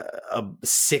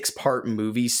 6-part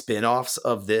movie spin-offs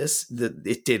of this,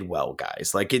 it did well,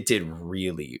 guys. Like, it did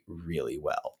really, really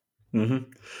well.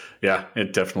 Yeah,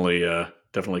 it definitely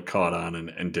definitely caught on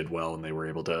and did well, and they were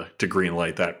able to green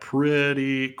light that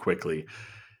pretty quickly.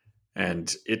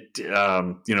 And it,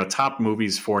 top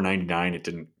movies 499. It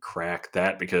didn't crack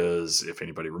that because if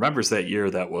anybody remembers that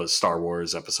year, that was Star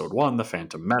Wars Episode One, The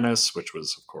Phantom Menace, which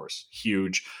was of course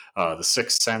huge. The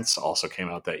Sixth Sense also came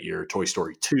out that year. Toy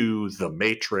Story 2, The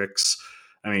Matrix.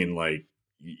 I mean, like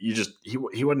you just he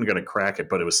wasn't going to crack it,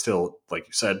 but it was still, like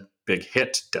you said, big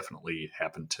hit. Definitely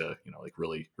happened to like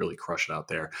really crush it out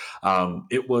there.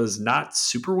 It was not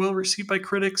super well received by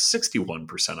critics,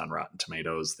 61% on Rotten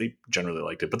Tomatoes. They generally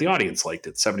liked it, but the audience liked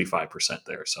it, 75%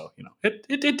 there. So,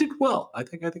 it did well. I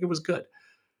think it was good.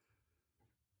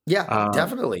 Yeah, Um,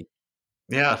 definitely.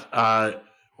 yeah.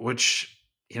 Which,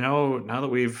 now that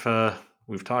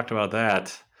we've talked about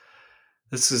that,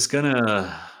 this is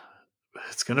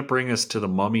it's gonna bring us to The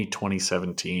Mummy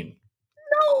 2017.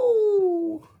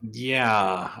 No.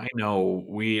 Yeah, I know.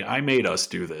 I made us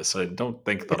do this. I don't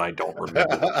think that I don't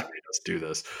remember that I made us do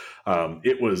this.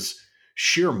 It was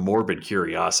sheer morbid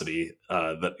curiosity,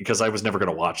 that because I was never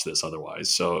going to watch this otherwise.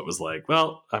 So it was like,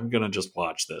 well, I'm going to just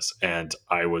watch this, and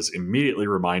I was immediately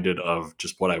reminded of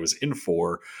just what I was in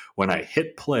for when I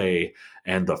hit play,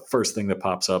 and the first thing that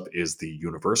pops up is the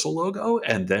Universal logo,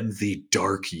 and then the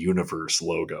Dark Universe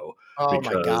logo, Oh my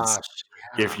because gosh.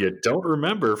 if Yeah. you don't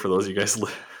remember, for those of you guys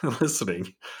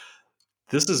listening,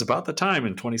 this is about the time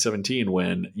in 2017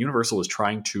 when Universal was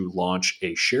trying to launch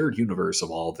a shared universe of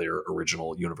all their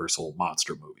original Universal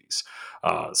monster movies.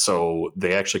 So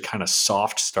they actually kind of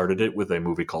soft started it with a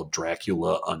movie called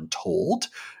Dracula Untold,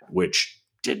 which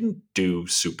didn't do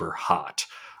super hot.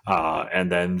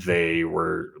 And then they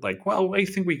were like, well, I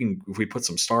think we can, if we put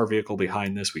some star vehicle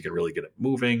behind this, we can really get it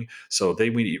moving. So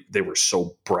they were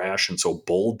so brash and so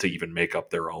bold to even make up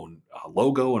their own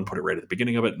logo and put it right at the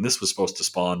beginning of it. And this was supposed to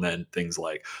spawn then things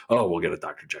like, oh, we'll get a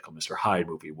Dr. Jekyll, Mr. Hyde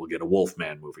movie. We'll get a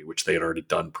Wolfman movie, which they had already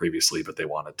done previously, but they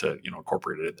wanted to,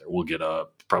 incorporate it in there. We'll get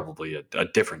probably a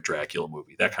different Dracula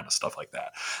movie, that kind of stuff like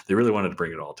that. They really wanted to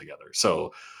bring it all together.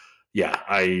 So yeah,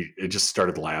 it just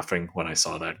started laughing when I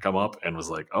saw that come up and was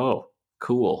like, oh,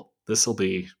 cool. This will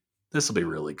be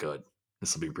really good.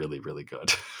 This will be really, really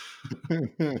good.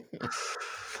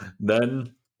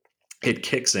 Then it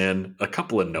kicks in a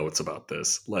couple of notes about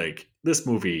this. Like this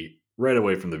movie right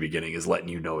away from the beginning is letting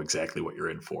you know exactly what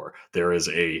you're in for. There is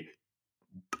I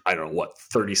don't know what,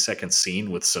 30-second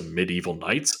scene with some medieval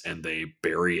knights, and they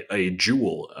bury a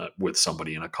jewel with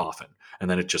somebody in a coffin, and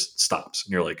then it just stops,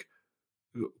 and you're like,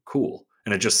 cool.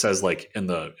 And it just says, like, in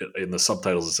the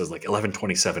subtitles it says like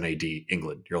 1127 AD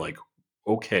England. You're like,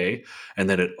 okay. And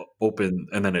then it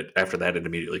after that it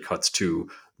immediately cuts to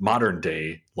modern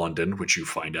day London, which you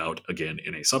find out again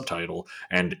in a subtitle,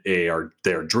 and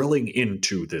they're drilling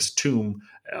into this tomb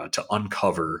to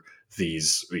uncover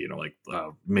these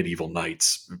medieval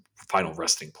knights final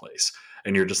resting place.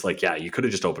 And you're just like, yeah, you could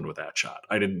have just opened with that shot.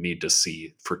 I didn't need to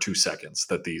see for 2 seconds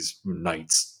that these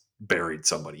knights buried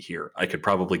somebody here. I could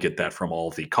probably get that from all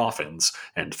the coffins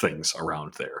and things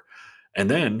around there. And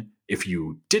then if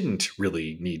you didn't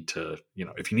really need to,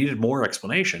 if you needed more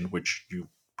explanation, which you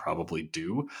probably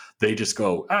do, they just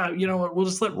go, you know what, we'll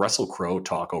just let Russell Crowe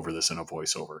talk over this in a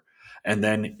voiceover. And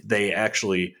then they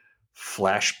actually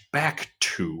flash back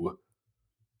to,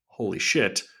 holy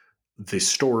shit, the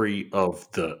story of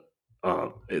the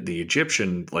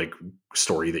Egyptian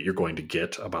story that you're going to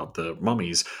get about the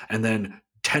mummies, and then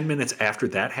 10 minutes after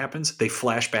that happens, they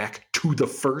flash back to the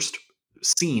first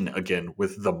scene again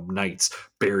with the knights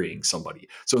burying somebody.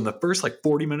 So in the first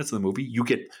 40 minutes of the movie, you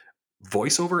get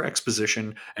voiceover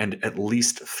exposition and at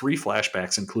least 3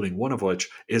 flashbacks, including one of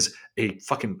which is a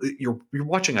fucking you're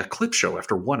watching a clip show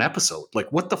after one episode.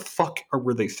 Like, what the fuck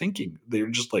were they thinking? They're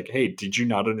just like, hey, did you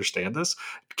not understand this?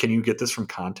 Can you get this from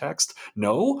context?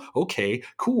 No? Okay,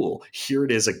 cool. Here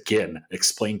it is again,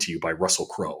 explained to you by Russell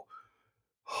Crowe.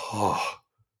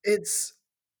 It's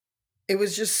It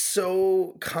was just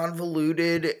so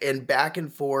convoluted and back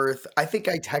and forth. I think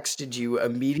I texted you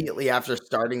immediately after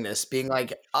starting this being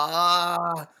like, what?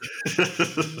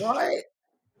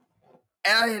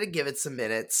 And I had to give it some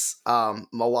minutes, a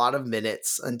lot of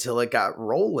minutes until it got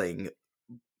rolling.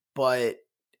 But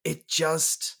it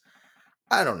just,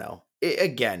 I don't know.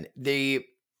 Again,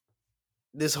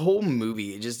 this whole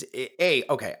movie,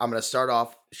 okay, I'm going to start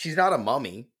off. She's not a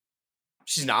mummy.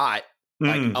 She's not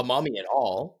like a mummy at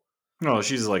all. No,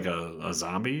 she's like a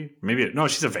zombie. Maybe no,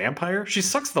 she's a vampire. She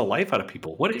sucks the life out of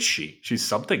people. What is she? She's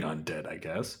something undead, I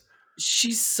guess.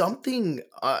 She's something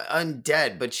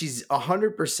undead, but she's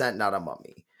 100% not a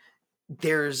mummy.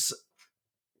 There's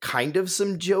kind of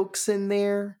some jokes in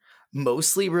there,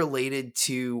 mostly related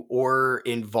to or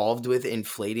involved with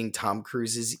inflating Tom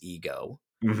Cruise's ego.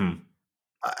 Mm-hmm.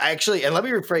 Actually, and let me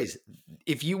rephrase.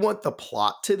 If you want the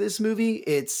plot to this movie,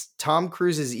 it's Tom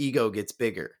Cruise's ego gets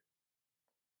bigger.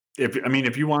 If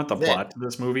you want the That's it. plot to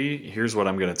this movie, here's what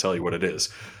I'm going to tell you what it is.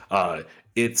 Uh,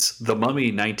 it's The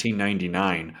Mummy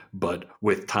 1999, but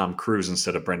with Tom Cruise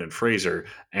instead of Brendan Fraser,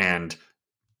 and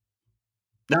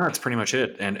no, that's pretty much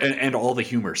it. And all the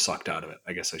humor sucked out of it,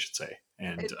 I guess I should say.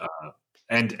 And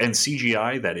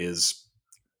CGI that is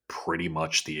pretty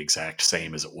much the exact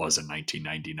same as it was in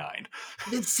 1999.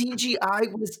 The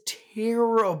CGI was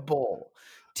terrible.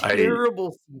 I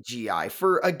Terrible CGI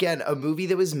for, again, a movie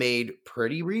that was made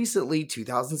pretty recently,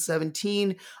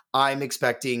 2017. I'm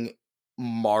expecting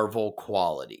Marvel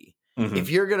quality. If mhm.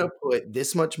 you're gonna put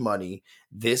this much money,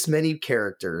 this many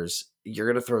characters, you're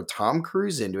gonna throw Tom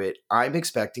Cruise into it, I'm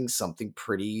expecting something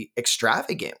pretty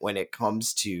extravagant when it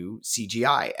comes to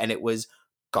CGI, and it was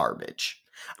garbage.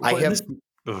 I Well, and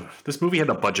have this movie had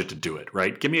a budget to do it,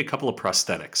 right? Give me a couple of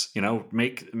prosthetics,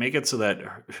 make it so that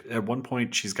at one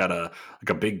point she's got a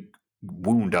big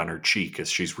wound on her cheek as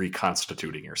she's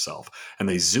reconstituting herself, and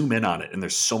they zoom in on it, and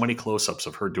there's so many close-ups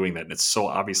of her doing that, and it's so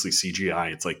obviously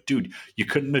CGI. It's like, dude, you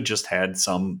couldn't have just had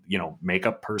some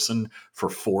makeup person for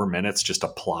 4 minutes just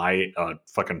apply a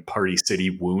fucking Party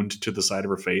City wound to the side of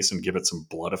her face and give it some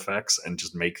blood effects and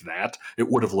just make that. It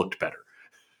would have looked better.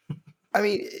 I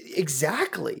mean,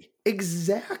 exactly.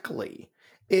 Exactly.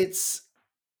 It's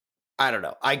I don't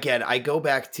know. Again, I go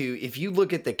back to if you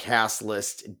look at the cast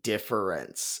list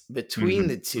difference between Mhm.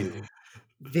 the two,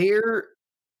 there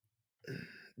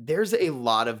there's a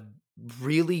lot of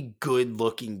really good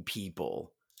looking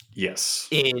people Yes.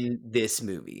 in this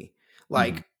movie. Mhm.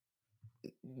 Like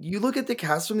you look at the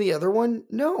cast from the other one,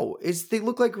 no, it's they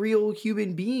look like real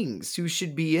human beings who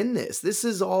should be in this. This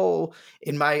is all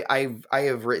in my I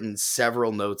have written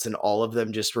several notes and all of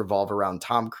them just revolve around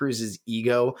Tom Cruise's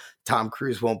ego. Tom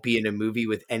Cruise won't be in a movie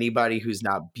with anybody who's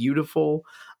not beautiful.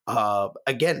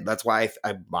 Again, that's why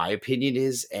my opinion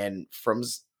is, and from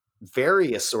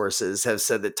various sources have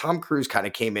said that Tom Cruise kind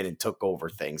of came in and took over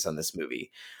things on this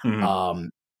movie. Mhm. Um,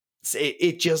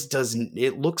 it just doesn't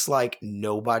it looks like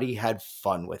nobody had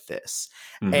fun with this.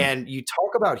 Mhm. And you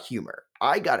talk about humor.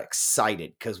 I got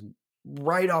excited because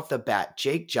right off the bat,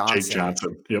 Jake Jake Johnson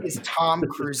Johnson. Yep. is Tom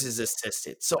Cruise's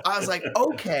assistant. So I was like,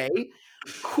 okay,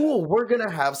 cool. We're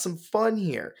gonna have some fun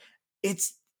here.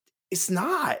 It's he's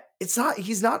not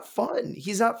fun.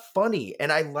 He's not funny.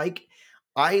 And I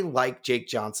like Jake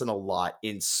Johnson a lot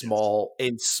Yes.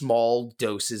 in small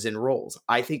doses and roles.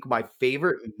 I think my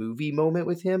favorite movie moment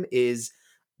with him is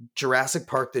Jurassic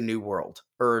Park: The New World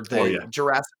or Oh, the yeah.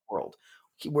 Jurassic World,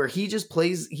 where he just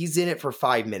plays he's in it for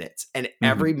 5 minutes, and Mhm.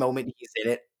 every moment he's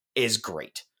in it is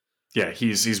great. Yeah,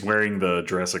 he's wearing the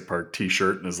Jurassic Park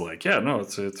T-shirt and is like, "Yeah, no,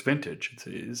 it's vintage.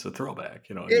 It's a throwback,"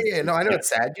 and Yeah, it's yeah, no, I know yeah, it's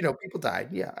sad, people died,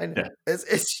 yeah, I yeah. know.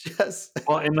 It's just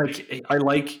Well, and, like,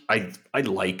 I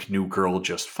like New Girl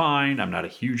just fine. I'm not a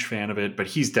huge fan of it, but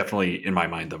he's definitely, in my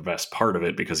mind, the best part of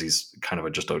it because he's kind of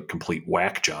just a complete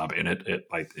whack job in it.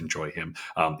 I enjoy him.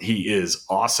 He is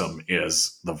awesome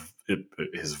as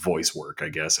his voice work, I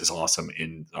guess, is awesome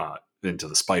in Into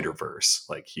the Spider-Verse.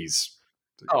 Like, oh, he's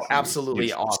absolutely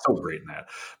so awesome. great in that.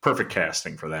 Perfect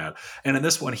casting for that. And in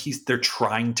this one, they're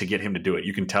trying to get him to do it.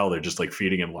 You can tell they're just like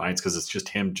feeding him lines because it's just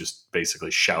him just basically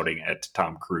shouting at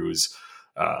Tom Cruise.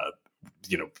 Uh,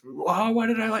 oh, why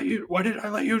did I let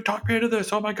you talk me into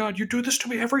this? Oh my God, you do this to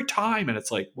me every time. And it's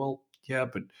like, well, yeah,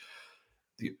 but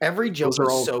Every joke those are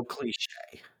was all, so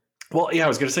cliche. well, yeah, I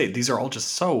was going to say, these are all just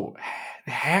so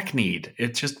hackneyed.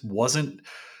 It just wasn't,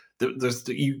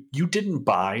 you didn't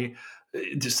buy,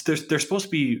 just, they're supposed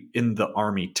to be in the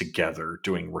army together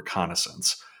doing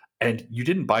reconnaissance. And you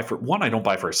didn't buy for one, I don't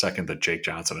buy for a second that Jake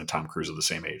Johnson and Tom Cruise are the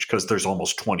same age because there's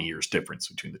almost 20 years difference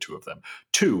between the two of them.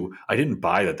 Two, I didn't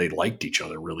buy that they liked each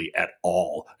other really at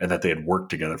all and that they had worked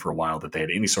together for a while, that they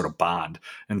had any sort of bond.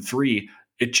 And three,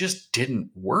 it just didn't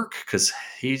work because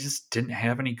he just didn't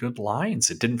have any good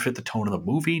lines. It didn't fit the tone of the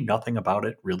movie. Nothing about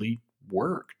it really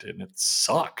worked and it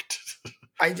sucked.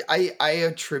 I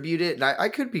attribute it, and I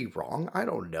could be wrong, I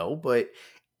don't know, but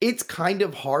it's kind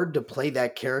of hard to play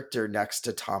that character next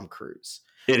to Tom Cruise.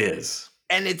 It is.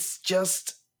 And it's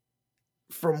just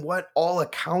from what all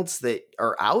accounts that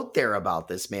are out there about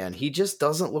this man, he just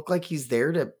doesn't look like he's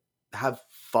there to have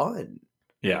fun.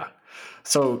 Yeah.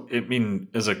 So, I mean,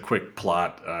 as a quick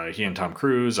plot, he and Tom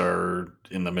Cruise are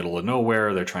in the middle of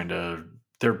nowhere. They're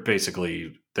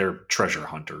treasure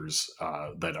hunters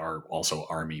that are also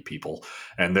army people.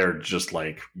 And they're just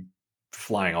like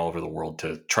flying all over the world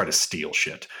to try to steal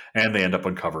shit. And they end up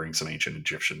uncovering some ancient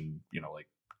Egyptian, like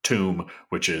tomb,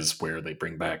 which is where they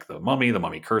bring back the mummy. The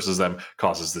mummy curses them,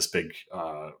 causes this big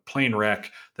plane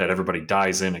wreck that everybody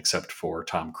dies in except for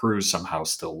Tom Cruise, somehow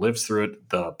still lives through it.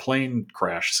 The plane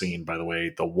crash scene, by the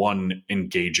way, the one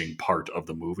engaging part of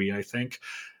the movie, I think.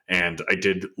 And I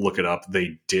did look it up.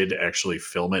 They did actually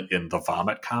film it in the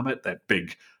Vomit Comet, that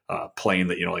big plane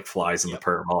that, like flies in the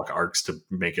parabolic arcs to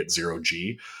make it zero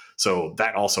G. So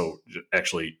that also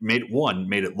actually made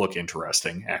it look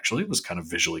interesting. Actually, it was kind of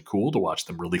visually cool to watch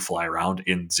them really fly around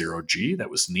in zero G.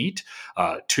 That was neat.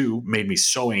 Two, made me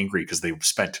so angry because they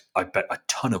spent, I bet, a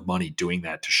ton of money doing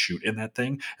that to shoot in that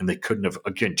thing, and they couldn't have,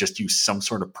 again, just used some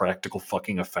sort of practical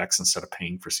fucking effects instead of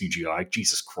paying for CGI.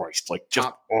 Jesus Christ! Like,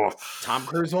 just Tom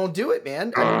Cruise won't do it,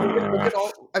 man.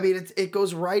 It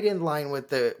goes right in line with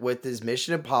his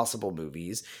Mission Impossible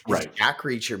movies, his Jack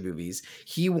Reacher movies.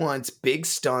 He wants big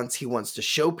stunts. He wants to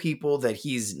show people that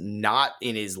he's not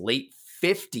in his late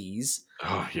 50s.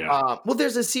 Oh, yeah. Well,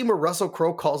 there's a scene where Russell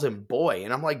Crowe calls him boy,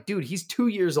 and I'm like, dude, he's 2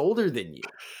 years older than you.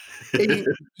 And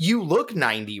you look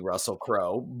 90, Russell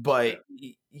Crowe, but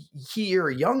you're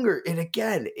younger. And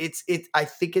again, I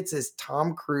think it's as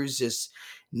Tom Cruise just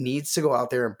needs to go out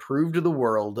there and prove to the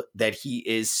world that he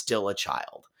is still a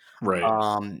child.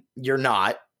 Right. You're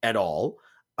not at all.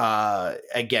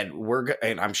 Again,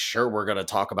 and I'm sure we're going to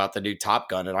talk about the new Top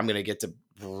Gun, and I'm going to get to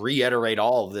reiterate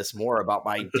all of this more about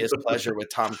my displeasure with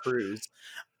Tom Cruise.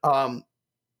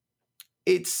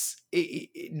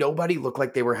 Nobody looked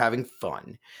like they were having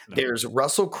fun. No. There's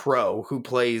Russell Crowe, who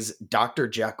plays Dr.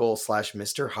 Jekyll /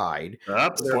 Mr. Hyde.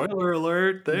 Spoiler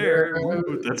alert there.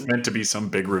 Ooh, that's meant to be some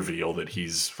big reveal that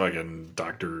he's fucking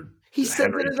Dr. He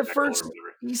says it in the first.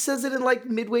 He says it in like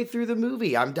midway through the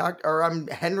movie. I'm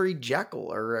Henry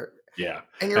Jekyll, or yeah.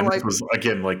 And you're like, this was,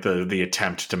 again, like the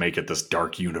attempt to make it this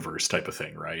dark universe type of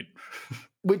thing, right?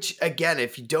 Which, again,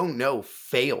 if you don't know,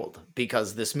 failed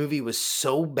because this movie was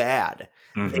so bad.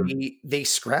 Mm-hmm. They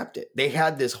scrapped it. They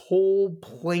had this whole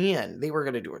plan. They were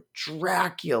going to do a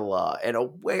Dracula and a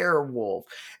werewolf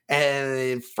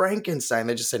and Frankenstein.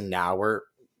 They just said,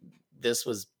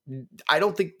 I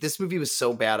don't think this movie was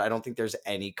so bad. I don't think there's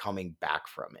any coming back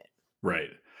from it. Right.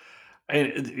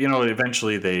 And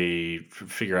eventually they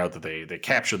figure out that they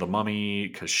capture the mummy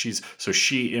because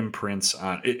she imprints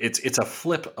on it's a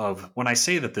flip of, when I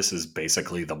say that this is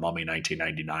basically the Mummy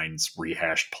 1999's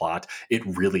rehashed plot, it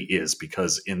really is,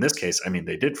 because in this case, I mean,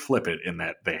 they did flip it in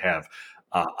that they have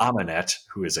Amenet,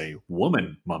 who is a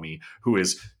woman mummy, who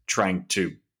is trying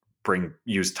to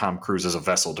use Tom Cruise as a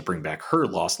vessel to bring back her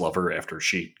lost lover after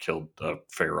she killed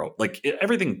Pharaoh. Like,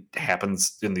 everything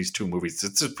happens in these two movies.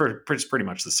 It's pretty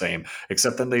much the same,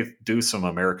 except then they do some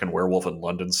American Werewolf in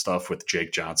London stuff with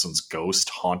Jake Johnson's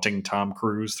ghost haunting Tom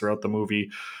Cruise throughout the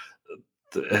movie.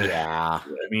 Yeah.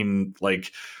 I mean,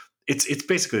 like, it's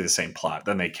basically the same plot.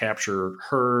 Then they capture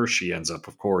her. She ends up,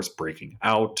 of course, breaking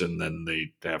out, and then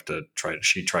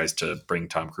she tries to bring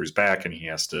Tom Cruise back, and he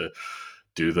has to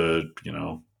do the,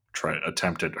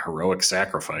 attempted heroic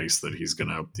sacrifice that he's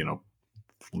gonna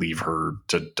leave her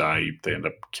to die. They end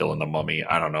up killing the mummy.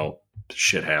 I don't know,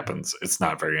 shit happens. It's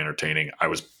not very entertaining. I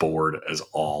was bored as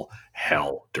all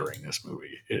hell during this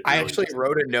movie. I actually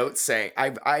wrote a note saying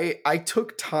I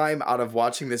took time out of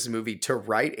watching this movie to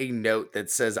write a note that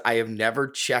says I have never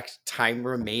checked time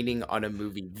remaining on a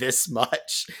movie this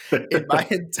much in my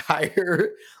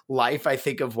entire life. I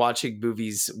think of watching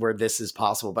movies where this is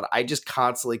possible, but I just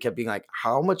constantly kept being like,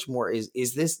 how much more is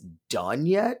this done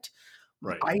yet?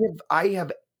 Right. I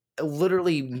have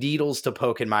literally needles to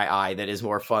poke in my eye that is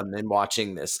more fun than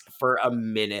watching this for a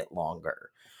minute longer.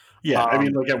 Yeah, I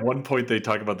mean, like, at one point they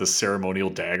talk about this ceremonial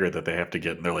dagger that they have to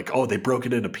get, and they're like, oh, they broke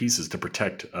it into pieces to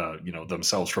protect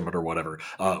themselves from it or whatever.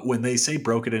 When they say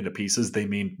broke it into pieces, they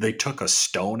mean they took a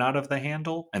stone out of the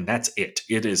handle, and that's it.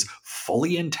 It is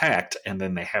fully intact, and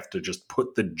then they have to just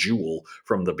put the jewel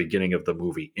from the beginning of the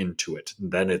movie into it.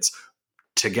 And then it's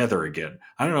together again.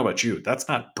 I don't know about you. That's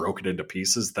not broken into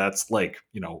pieces. That's like,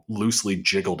 loosely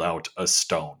jiggled out a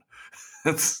stone.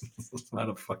 It's not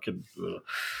a fucking.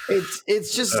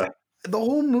 It's just the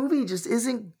whole movie just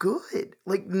isn't good.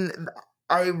 Like,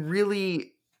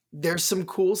 there's some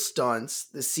cool stunts.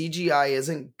 The CGI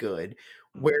isn't good.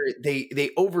 Where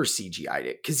they over CGI'd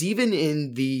it, because even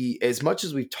in as much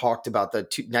as we've talked about the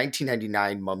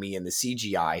 1999 Mummy and the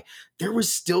CGI, there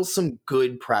was still some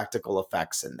good practical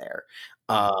effects in there.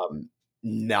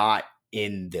 Not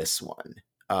in this one.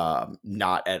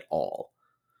 Not at all.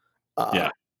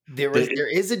 Yeah. There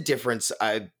is a difference.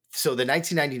 So the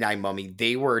 1999 Mummy,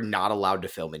 they were not allowed to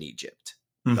film in Egypt.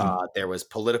 Mm-hmm. There was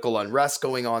political unrest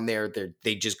going on there.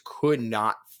 They just could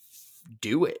not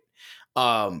do it.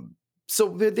 So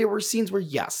there were scenes where,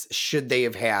 yes, should they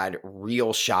have had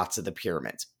real shots of the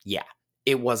pyramids? Yeah.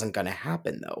 It wasn't going to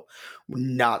happen, though.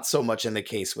 Not so much in the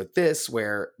case with this,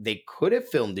 where they could have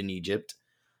filmed in Egypt.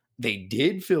 They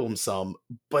did film some,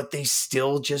 but they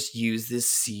still just used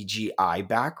this CGI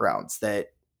backgrounds that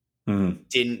Mhm.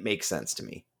 didn't make sense to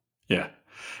me. Yeah.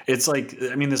 It's like,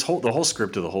 I mean, the whole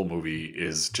script of the whole movie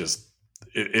is just,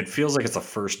 it feels like it's the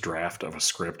first draft of a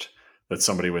script that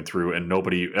somebody went through, and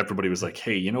everybody was like,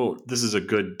 hey, this is a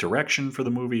good direction for the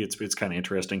movie. It's kind of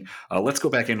interesting. Let's go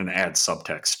back in and add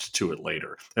subtext to it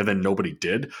later. And then nobody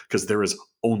did, because there is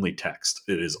only text.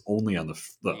 It is only on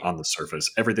on the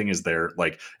surface. Everything is there.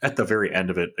 Like at the very end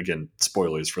of it, again,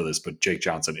 spoilers for this, but Jake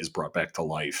Johnson is brought back to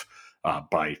life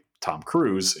by Tom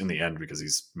Cruise in the end because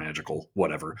he's magical,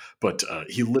 whatever. But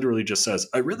he literally just says,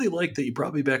 "I really like that you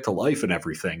brought me back to life and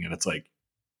everything." And it's like,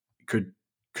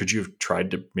 could you have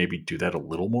tried to maybe do that a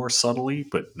little more subtly?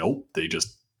 But nope, they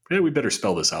just, yeah, we better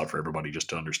spell this out for everybody just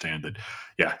to understand that,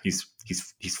 yeah, he's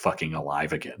fucking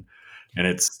alive again, and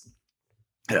it's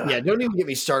Yeah, don't even get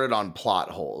me started on plot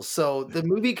holes. So the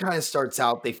movie kind of starts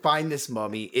out, they find this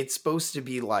mummy. It's supposed to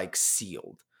be like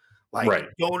sealed. Like, right.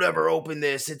 don't ever open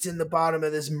this. It's in the bottom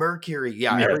of this mercury.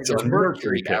 Yeah, Yeah, it's there's a mercury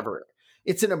mercury pit. ever.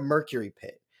 It's in a mercury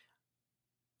pit.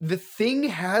 The thing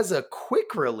has a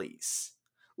quick release.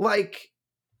 Like,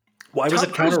 Why was Tom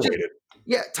it Cruise just counterweighted?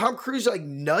 yeah, Tom Cruise like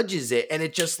nudges it and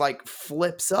it just like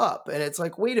flips up. And it's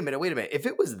like, wait a minute, wait a minute. If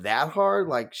it was that hard,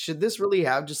 like, should this really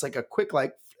have just like a quick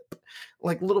like flip,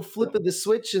 like little flip of the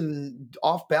switch and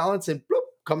off balance and bloop,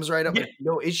 comes right up? Yeah, Like,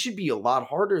 no, it should be a lot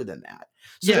harder than that.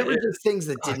 So yeah. there were just things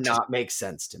that did Just not make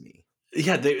sense to me.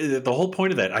 yeah, the whole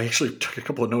point of that, I actually took a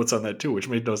couple of notes on that too, which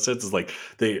made no sense. Is like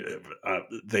they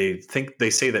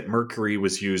say that mercury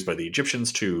was used by the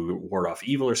Egyptians to ward off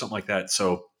evil or something like that.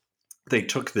 So they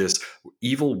took this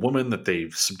evil woman that they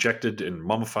subjected and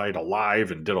mummified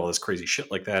alive and did all this crazy shit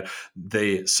like that.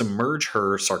 They submerge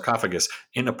her sarcophagus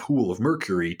in a pool of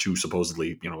mercury to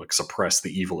supposedly, like suppress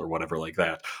the evil or whatever like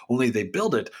that. Only they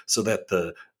build it so that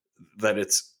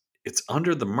it's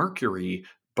under the mercury,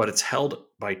 but it's held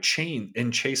by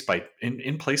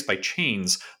in place by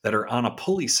chains that are on a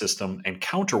pulley system and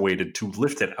counterweighted to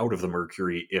lift it out of the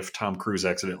mercury if Tom Cruise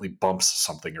accidentally bumps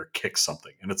something or kicks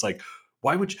something. And it's like,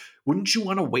 wouldn't you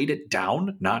want to weight it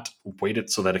down, not weight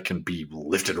it so that it can be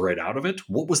lifted right out of it?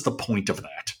 What was the point of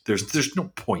that? There's no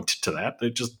point to that.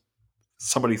 It just,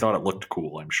 somebody thought it looked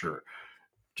cool, I'm sure.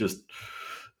 Just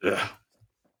ugh.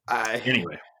 I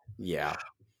Anyway, yeah.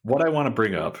 what I want to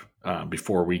bring up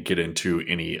before we get into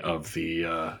any of the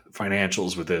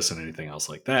financials with this and anything else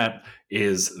like that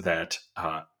is that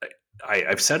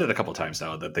I've said it a couple times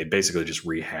now that they basically just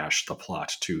rehashed the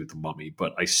plot to The Mummy,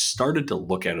 but I started to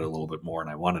look at it a little bit more and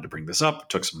I wanted to bring this up,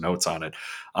 took some notes on it.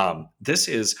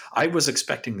 I was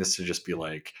expecting this to just be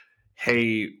like,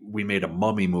 hey, we made a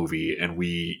Mummy movie and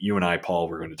you and I, Paul,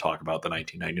 we're going to talk about the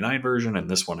 1999 version and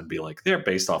this one and be like, they're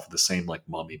based off of the same like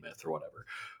Mummy myth or whatever.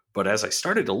 But as I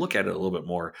started to look at it a little bit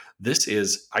more, this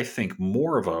is, I think,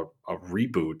 more of a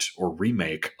reboot or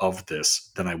remake of this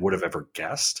than I would have ever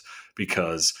guessed,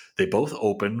 because they both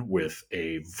open with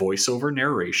a voiceover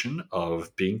narration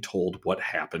of being told what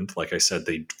happened. Like I said,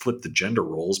 they flipped the gender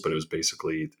roles, but it was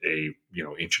basically a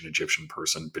ancient Egyptian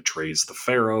person betrays the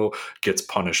pharaoh, gets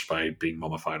punished by being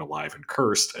mummified alive and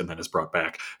cursed, and then is brought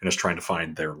back and is trying to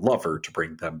find their lover to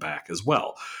bring them back as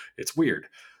well. It's weird.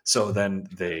 So then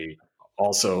they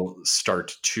also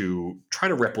start to try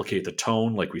to replicate the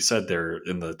tone. Like we said, there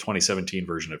in the 2017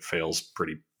 version, it fails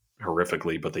pretty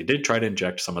horrifically, but they did try to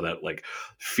inject some of that like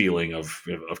feeling of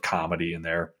comedy in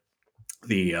there.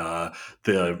 They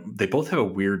both have a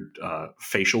weird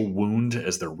facial wound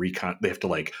as they have to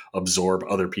like absorb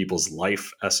other people's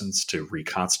life essence to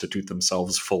reconstitute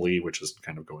themselves fully, which is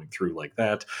kind of going through like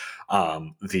that.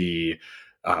 The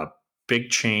big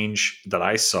change that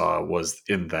I saw was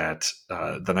in that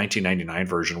the 1999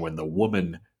 version, when the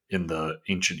woman in the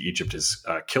ancient Egypt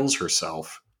kills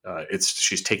herself.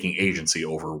 She's taking agency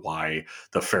over why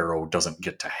the pharaoh doesn't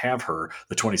get to have her.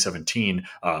 The 2017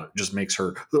 just makes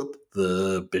her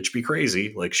the bitch be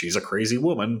crazy, like she's a crazy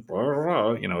woman.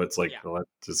 It's like, Yeah. well,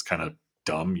 that's kind of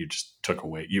dumb. You just took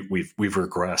away. We've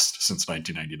regressed since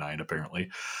 1999, apparently.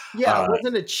 Yeah, it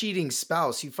wasn't a cheating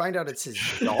spouse. You find out it's his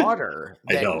daughter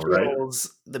I that know, right?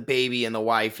 kills the baby and the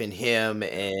wife and him,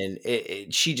 and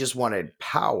she just wanted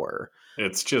power.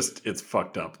 It's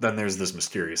fucked up. Then there's this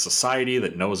mysterious society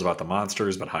that knows about the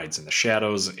monsters but hides in the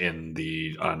shadows. In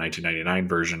the 1999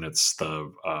 version, it's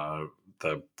the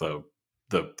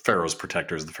the Pharaoh's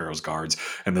protectors, the Pharaoh's guards.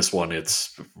 And this one,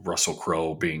 it's Russell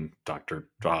Crowe being Dr.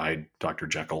 Hyde, Dr.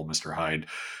 Jekyll, Mr. Hyde.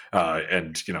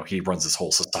 And, he runs this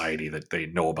whole society that they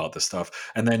know about this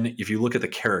stuff. And then if you look at the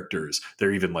characters,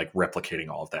 they're even like replicating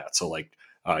all of that. So like,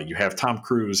 you have Tom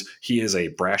Cruise. He is a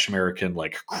brash American,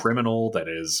 like criminal that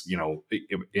is,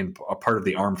 in a part of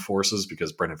the armed forces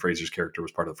because Brendan Fraser's character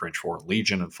was part of the French Foreign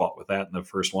Legion and fought with that in the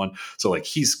first one. So like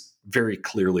he's very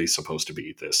clearly supposed to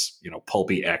be this,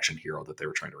 pulpy action hero that they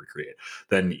were trying to recreate.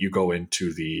 Then you go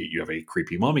into you have a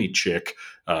creepy mummy chick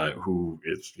who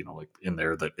is, like in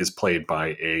there that is played by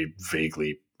a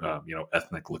vaguely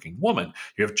ethnic looking woman.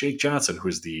 You have Jake Johnson,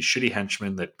 who's the shitty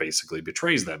henchman that basically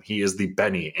betrays them. He is the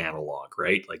Benny analog,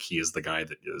 right? Like he is the guy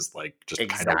that is like just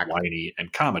kind of whiny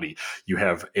and comedy. You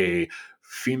have a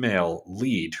female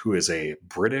lead who is a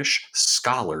British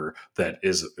scholar that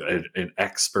is an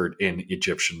expert in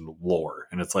Egyptian lore.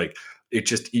 And it's like,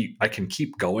 I can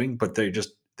keep going, but they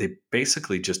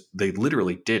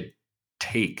literally did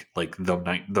take like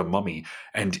the mummy,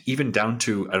 and even down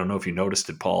to, I don't know if you noticed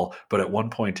it, Paul, but at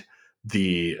one point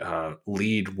the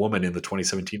lead woman in the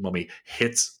 2017 mummy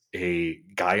hits a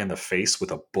guy in the face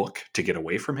with a book to get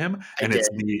away from him, and it's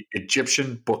the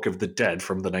Egyptian Book of the Dead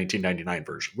from the 1999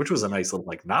 version, which was a nice little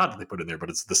like nod they put in there, but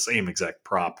it's the same exact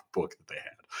prop book that they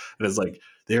had. And it's like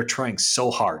they're trying so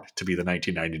hard to be the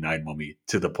 1999 mummy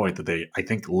to the point that I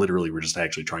think literally were just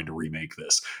actually trying to remake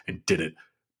this and did it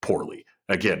poorly.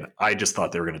 Again, I just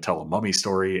thought they were going to tell a mummy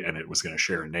story and it was going to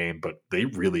share a name, but they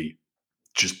really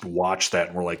just watched that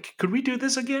and were like, could we do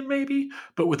this again maybe,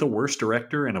 but with a worse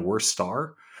director and a worse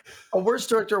star? A worse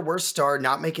director, a worse star,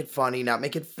 not make it funny, not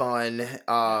make it fun.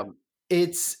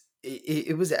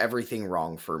 It was everything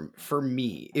wrong for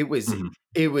me. It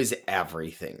was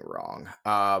everything wrong.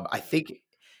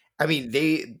 I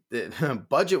mean,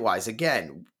 budget wise,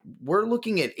 again, we're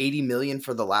looking at 80 million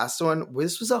for the last one.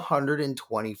 This was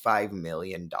 $125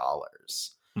 million.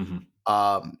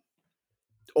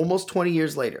 Almost 20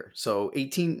 years later. So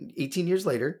 18 years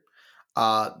later,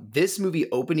 this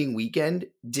movie opening weekend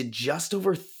did just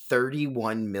over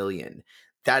 31 million.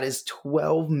 That is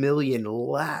 12 million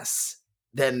less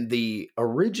than the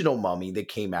original Mummy that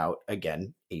came out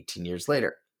again 18 years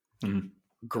later.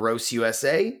 Gross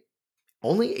USA,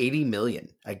 only 80 million.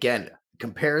 Again,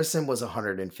 comparison was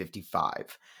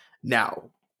 155.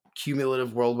 Now,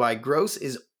 cumulative worldwide gross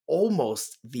is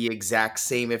almost the exact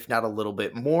same, if not a little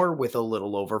bit more, with a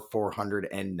little over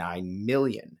 409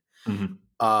 million.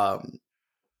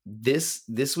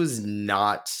 This was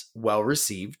not well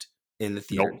received in the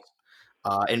theaters.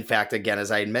 Nope. In fact, again,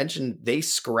 as I had mentioned, they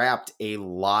scrapped a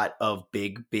lot of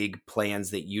big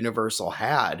plans that Universal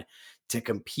had to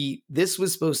compete. This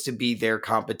was supposed to be their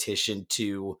competition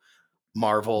to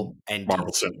Marvel and Marvel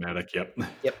DC. Cinematic.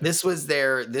 Yep. This was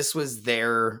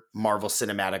their Marvel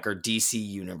Cinematic or DC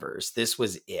Universe. This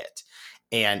was it.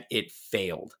 And it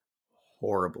failed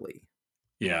horribly.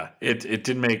 Yeah, it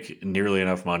didn't make nearly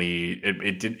enough money.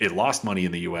 It lost money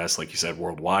in the US, like you said.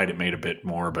 Worldwide it made a bit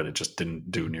more, but it just didn't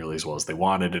do nearly as well as they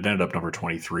wanted. It ended up number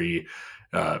 23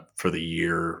 for the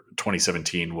year.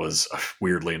 2017 was,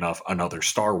 weirdly enough, another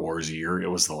Star Wars year. It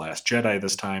was The Last Jedi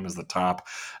this time as the top,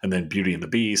 and then Beauty and the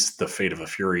Beast, The Fate of the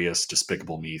Furious,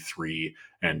 Despicable Me 3,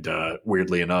 and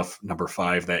weirdly enough, number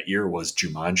 5 that year was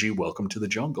Jumanji: Welcome to the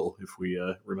Jungle. If we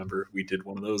remember, we did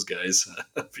one of those guys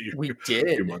a few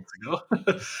months ago.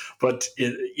 But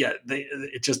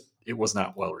it was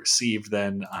not well received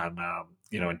then. On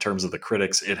in terms of the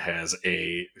critics, it has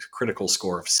a critical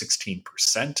score of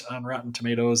 16% on Rotten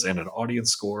Tomatoes and an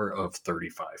audience score of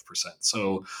 35%.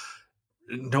 So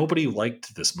nobody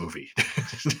liked this movie.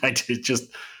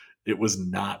 It was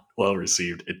not well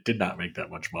received. It did not make that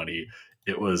much money.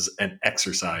 It was an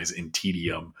exercise in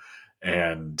tedium.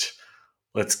 And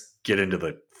let's get into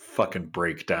the fucking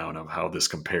breakdown of how this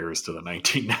compares to the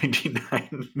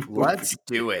 1999 movie. Let's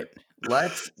do it.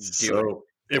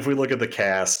 If we look at the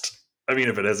cast, I mean,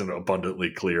 if it isn't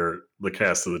abundantly clear, the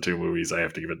cast of the two movies, I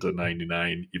have to give it to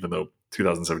 99, even though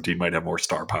 2017 might have more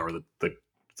star power than the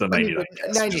 99.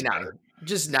 99.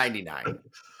 Just 99.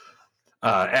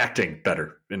 Acting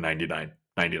better in 99.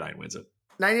 99 wins it.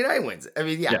 99 wins it. I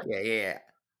mean, yeah.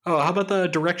 Oh, how about the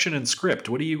direction and script?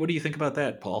 What do you think about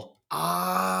that, Paul?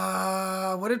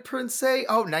 What did Prince say?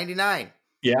 Oh, 99.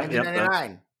 Yeah,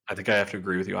 99. I think I have to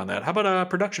agree with you on that. How about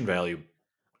production value?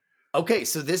 Okay,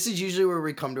 so this is usually where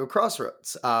we come to a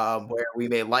crossroads, where we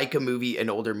may like an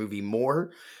older movie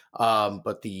more,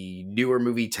 but the newer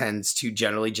movie tends to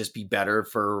generally just be better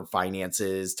for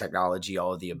finances, technology,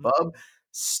 all of the above.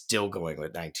 Still going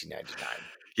with 1999.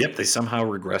 Yep, they somehow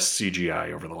regressed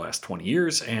CGI over the last 20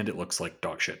 years, and it looks like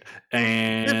dog shit.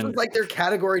 This was And like their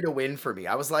category to win for me.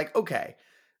 I was like, okay,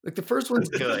 like the first one's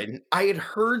good. I had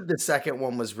heard the second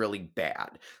one was really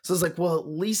bad. So I was like, well, at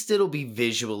least it'll be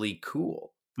visually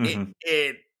cool. mhm,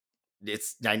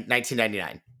 It's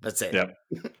 1999. That's it. yep.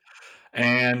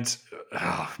 And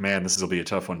oh man, this will be a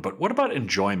tough one. But what about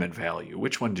enjoyment value?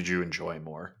 Which one did you enjoy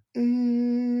more?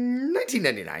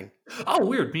 1999. Oh,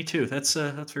 weird. Me too. That's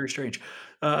very strange.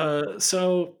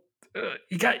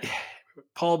 You got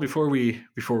Paul. Before we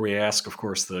ask, of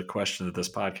course, the question that this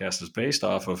podcast is based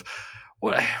off of.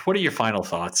 What are your final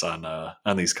thoughts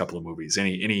on these couple of movies?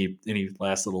 Any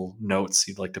last little notes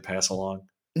you'd like to pass along?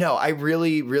 No, I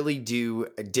really, really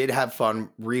did have fun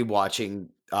rewatching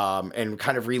and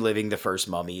kind of reliving the first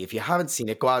Mummy. If you haven't seen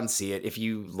it, go out and see it. If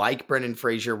you like Brendan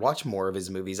Fraser, watch more of his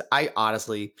movies. I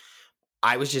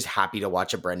was just happy to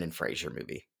watch a Brendan Fraser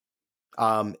movie.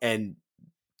 And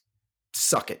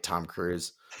suck it, Tom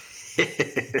Cruise.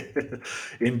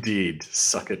 Indeed,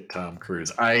 suck it, Tom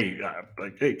Cruise. I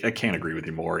can't agree with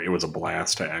you more. It was a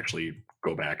blast to actually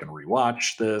go back and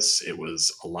rewatch this. It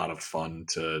was a lot of fun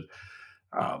to,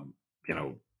 um, you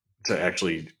know, to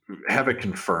actually have it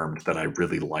confirmed that I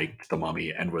really liked The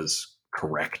Mummy and was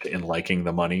correct in liking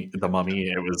The Mummy.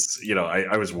 It was,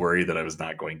 I was worried that I was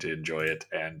not going to enjoy it,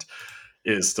 and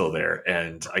it is still there.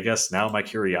 And I guess now my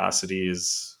curiosity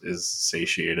is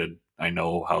satiated. I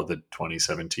know how the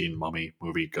 2017 Mummy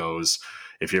movie goes.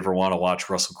 If you ever want to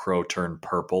watch Russell Crowe turn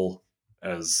purple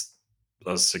as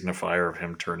a signifier of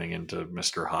him turning into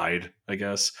Mr. Hyde, I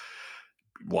guess,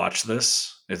 watch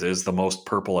this. It is the most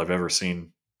purple I've ever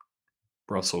seen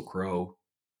Russell Crowe.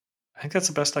 I think that's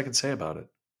the best I can say about it.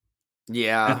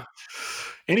 Yeah.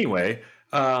 Anyway,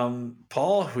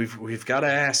 Paul, we've got to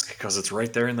ask because it's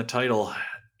right there in the title.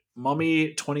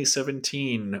 Mummy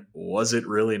 2017, was it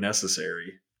really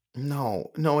necessary? No,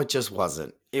 it just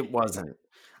wasn't. It wasn't.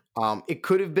 It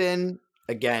could have been,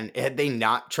 again, had they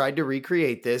not tried to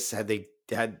recreate this, I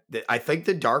think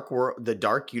the dark world, the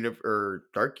dark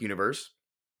universe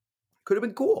could have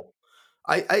been cool.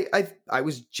 I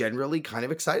was generally kind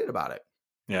of excited about it.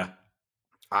 Yeah.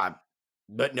 Uh,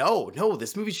 but no,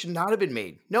 this movie should not have been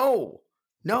made. No.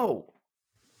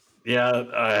 Yeah,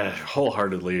 I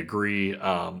wholeheartedly agree.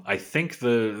 I think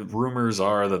the rumors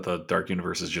are that the Dark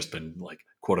Universe has just been like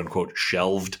quote unquote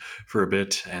shelved for a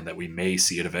bit, and that we may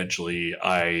see it eventually.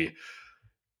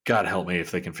 God help me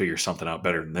if they can figure something out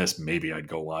better than this. Maybe I'd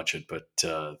go watch it, but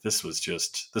this was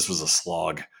a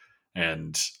slog,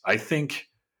 and I think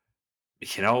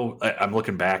I'm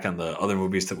looking back on the other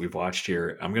movies that we've watched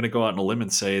here. I'm going to go out on a limb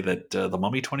and say that The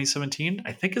Mummy 2017,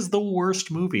 I think, is the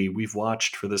worst movie we've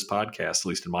watched for this podcast, at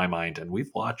least in my mind. And we've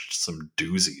watched some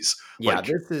doozies. Yeah, Like,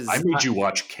 this is I made you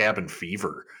watch Cabin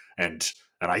Fever, and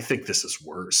I think this is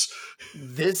worse.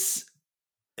 this.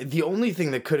 The only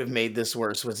thing that could have made this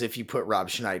worse was if you put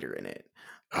Rob Schneider in it.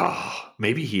 Oh,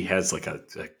 maybe he has like a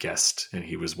guest, and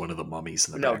he was one of the mummies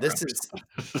in the No, background.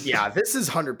 this is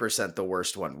 100% the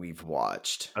worst one we've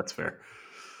watched. That's fair.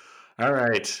 All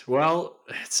right. Well,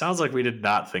 it sounds like we did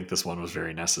not think this one was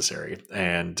very necessary,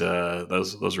 and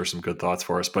those were some good thoughts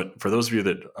for us. But for those of you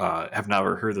that have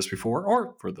never heard this before,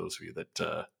 or for those of you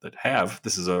that have,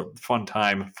 this is a fun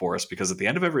time for us because at the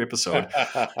end of every episode,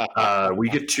 we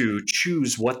get to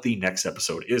choose what the next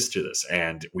episode is to this,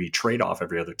 and we trade off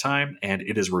every other time, and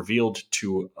it is revealed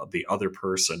to the other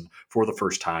person for the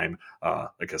first time, I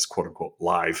guess, quote unquote,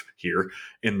 live here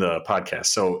in the podcast.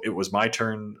 So it was my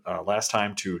turn last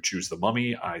time to choose The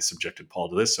Mummy. I subjected Paul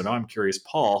to this. So now I'm curious,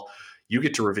 Paul, you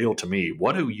get to reveal to me,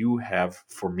 what do you have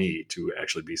for me to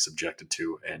actually be subjected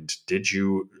to? And did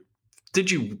you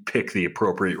pick the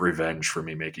appropriate revenge for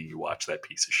me making you watch that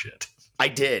piece of shit? I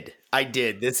did.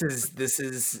 This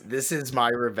is my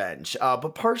revenge.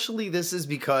 But partially this is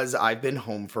because I've been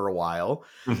home for a while.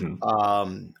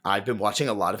 Mm-hmm. I've been watching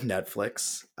a lot of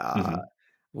Netflix. Mm-hmm.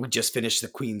 We just finished The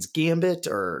Queen's Gambit,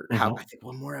 or have I think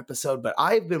one more episode, but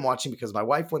I've been watching because my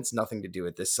wife wants nothing to do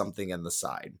with this, something on the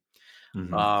side.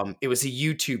 Mm-hmm. It was a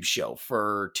YouTube show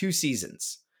for 2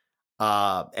 seasons.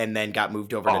 And then got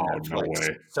moved over to Netflix. No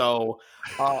way.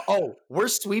 So, we're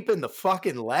sweeping the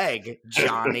fucking leg,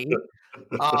 Johnny.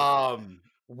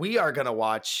 We are gonna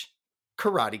watch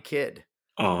Karate Kid.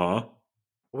 Uh-huh.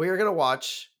 We are gonna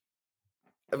watch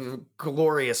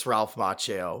Glorious Ralph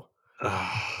Macchio.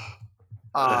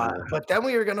 But then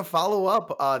we are gonna follow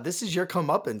up. This is your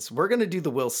comeuppance. We're gonna do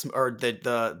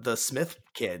the the Smith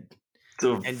kid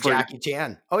and Jackie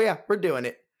Chan. Oh yeah, we're doing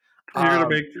it.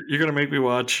 Um, you're gonna make me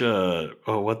watch.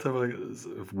 What the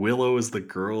fuck Willow is the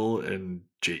girl and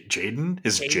Jaden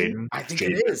is Jaden, Jaden. I It's think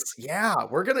it Jaden. is.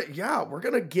 We're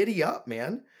gonna giddy up,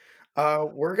 man.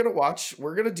 We're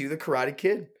gonna do the Karate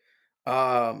Kid.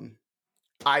 Um,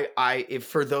 if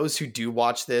for those who do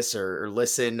watch this or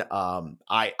listen,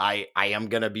 I am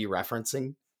gonna be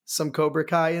referencing some Cobra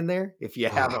Kai in there. If you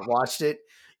haven't watched it,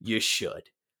 you should.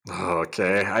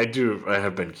 Okay, I do. I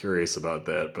have been curious about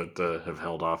that, but have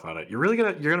held off on it. You're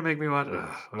gonna make me watch.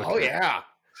 Oh Okay, yeah,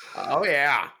 oh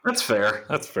yeah. that's fair.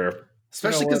 That's fair. You know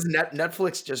Especially what? because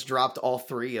Netflix just dropped all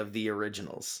three of the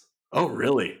originals. Oh,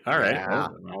 really? All right. Yeah.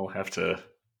 Well, I'll have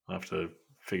to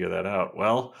figure that out.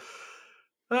 Well,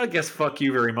 I guess fuck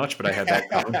you very much, but I had that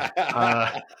coming.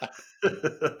 Uh,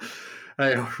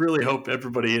 I really hope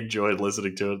everybody enjoyed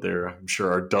listening to it. There, I'm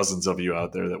sure are dozens of you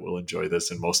out there that will enjoy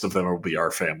this, and most of them will be our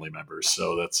family members.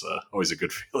 So that's always a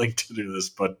good feeling to do this.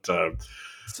 But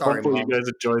Sorry, hopefully, you mom. guys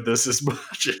enjoyed this as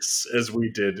much as we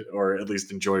did, or at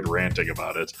least enjoyed ranting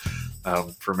about it.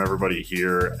 From everybody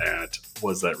here at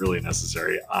Was That Really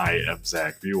Necessary? I am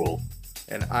Zach Buell.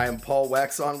 And I am Paul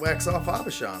Wax on, Wax off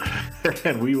Abishan.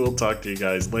 And we will talk to you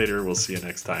guys later. We'll see you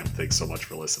next time. Thanks so much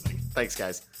for listening. Thanks,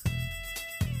 guys.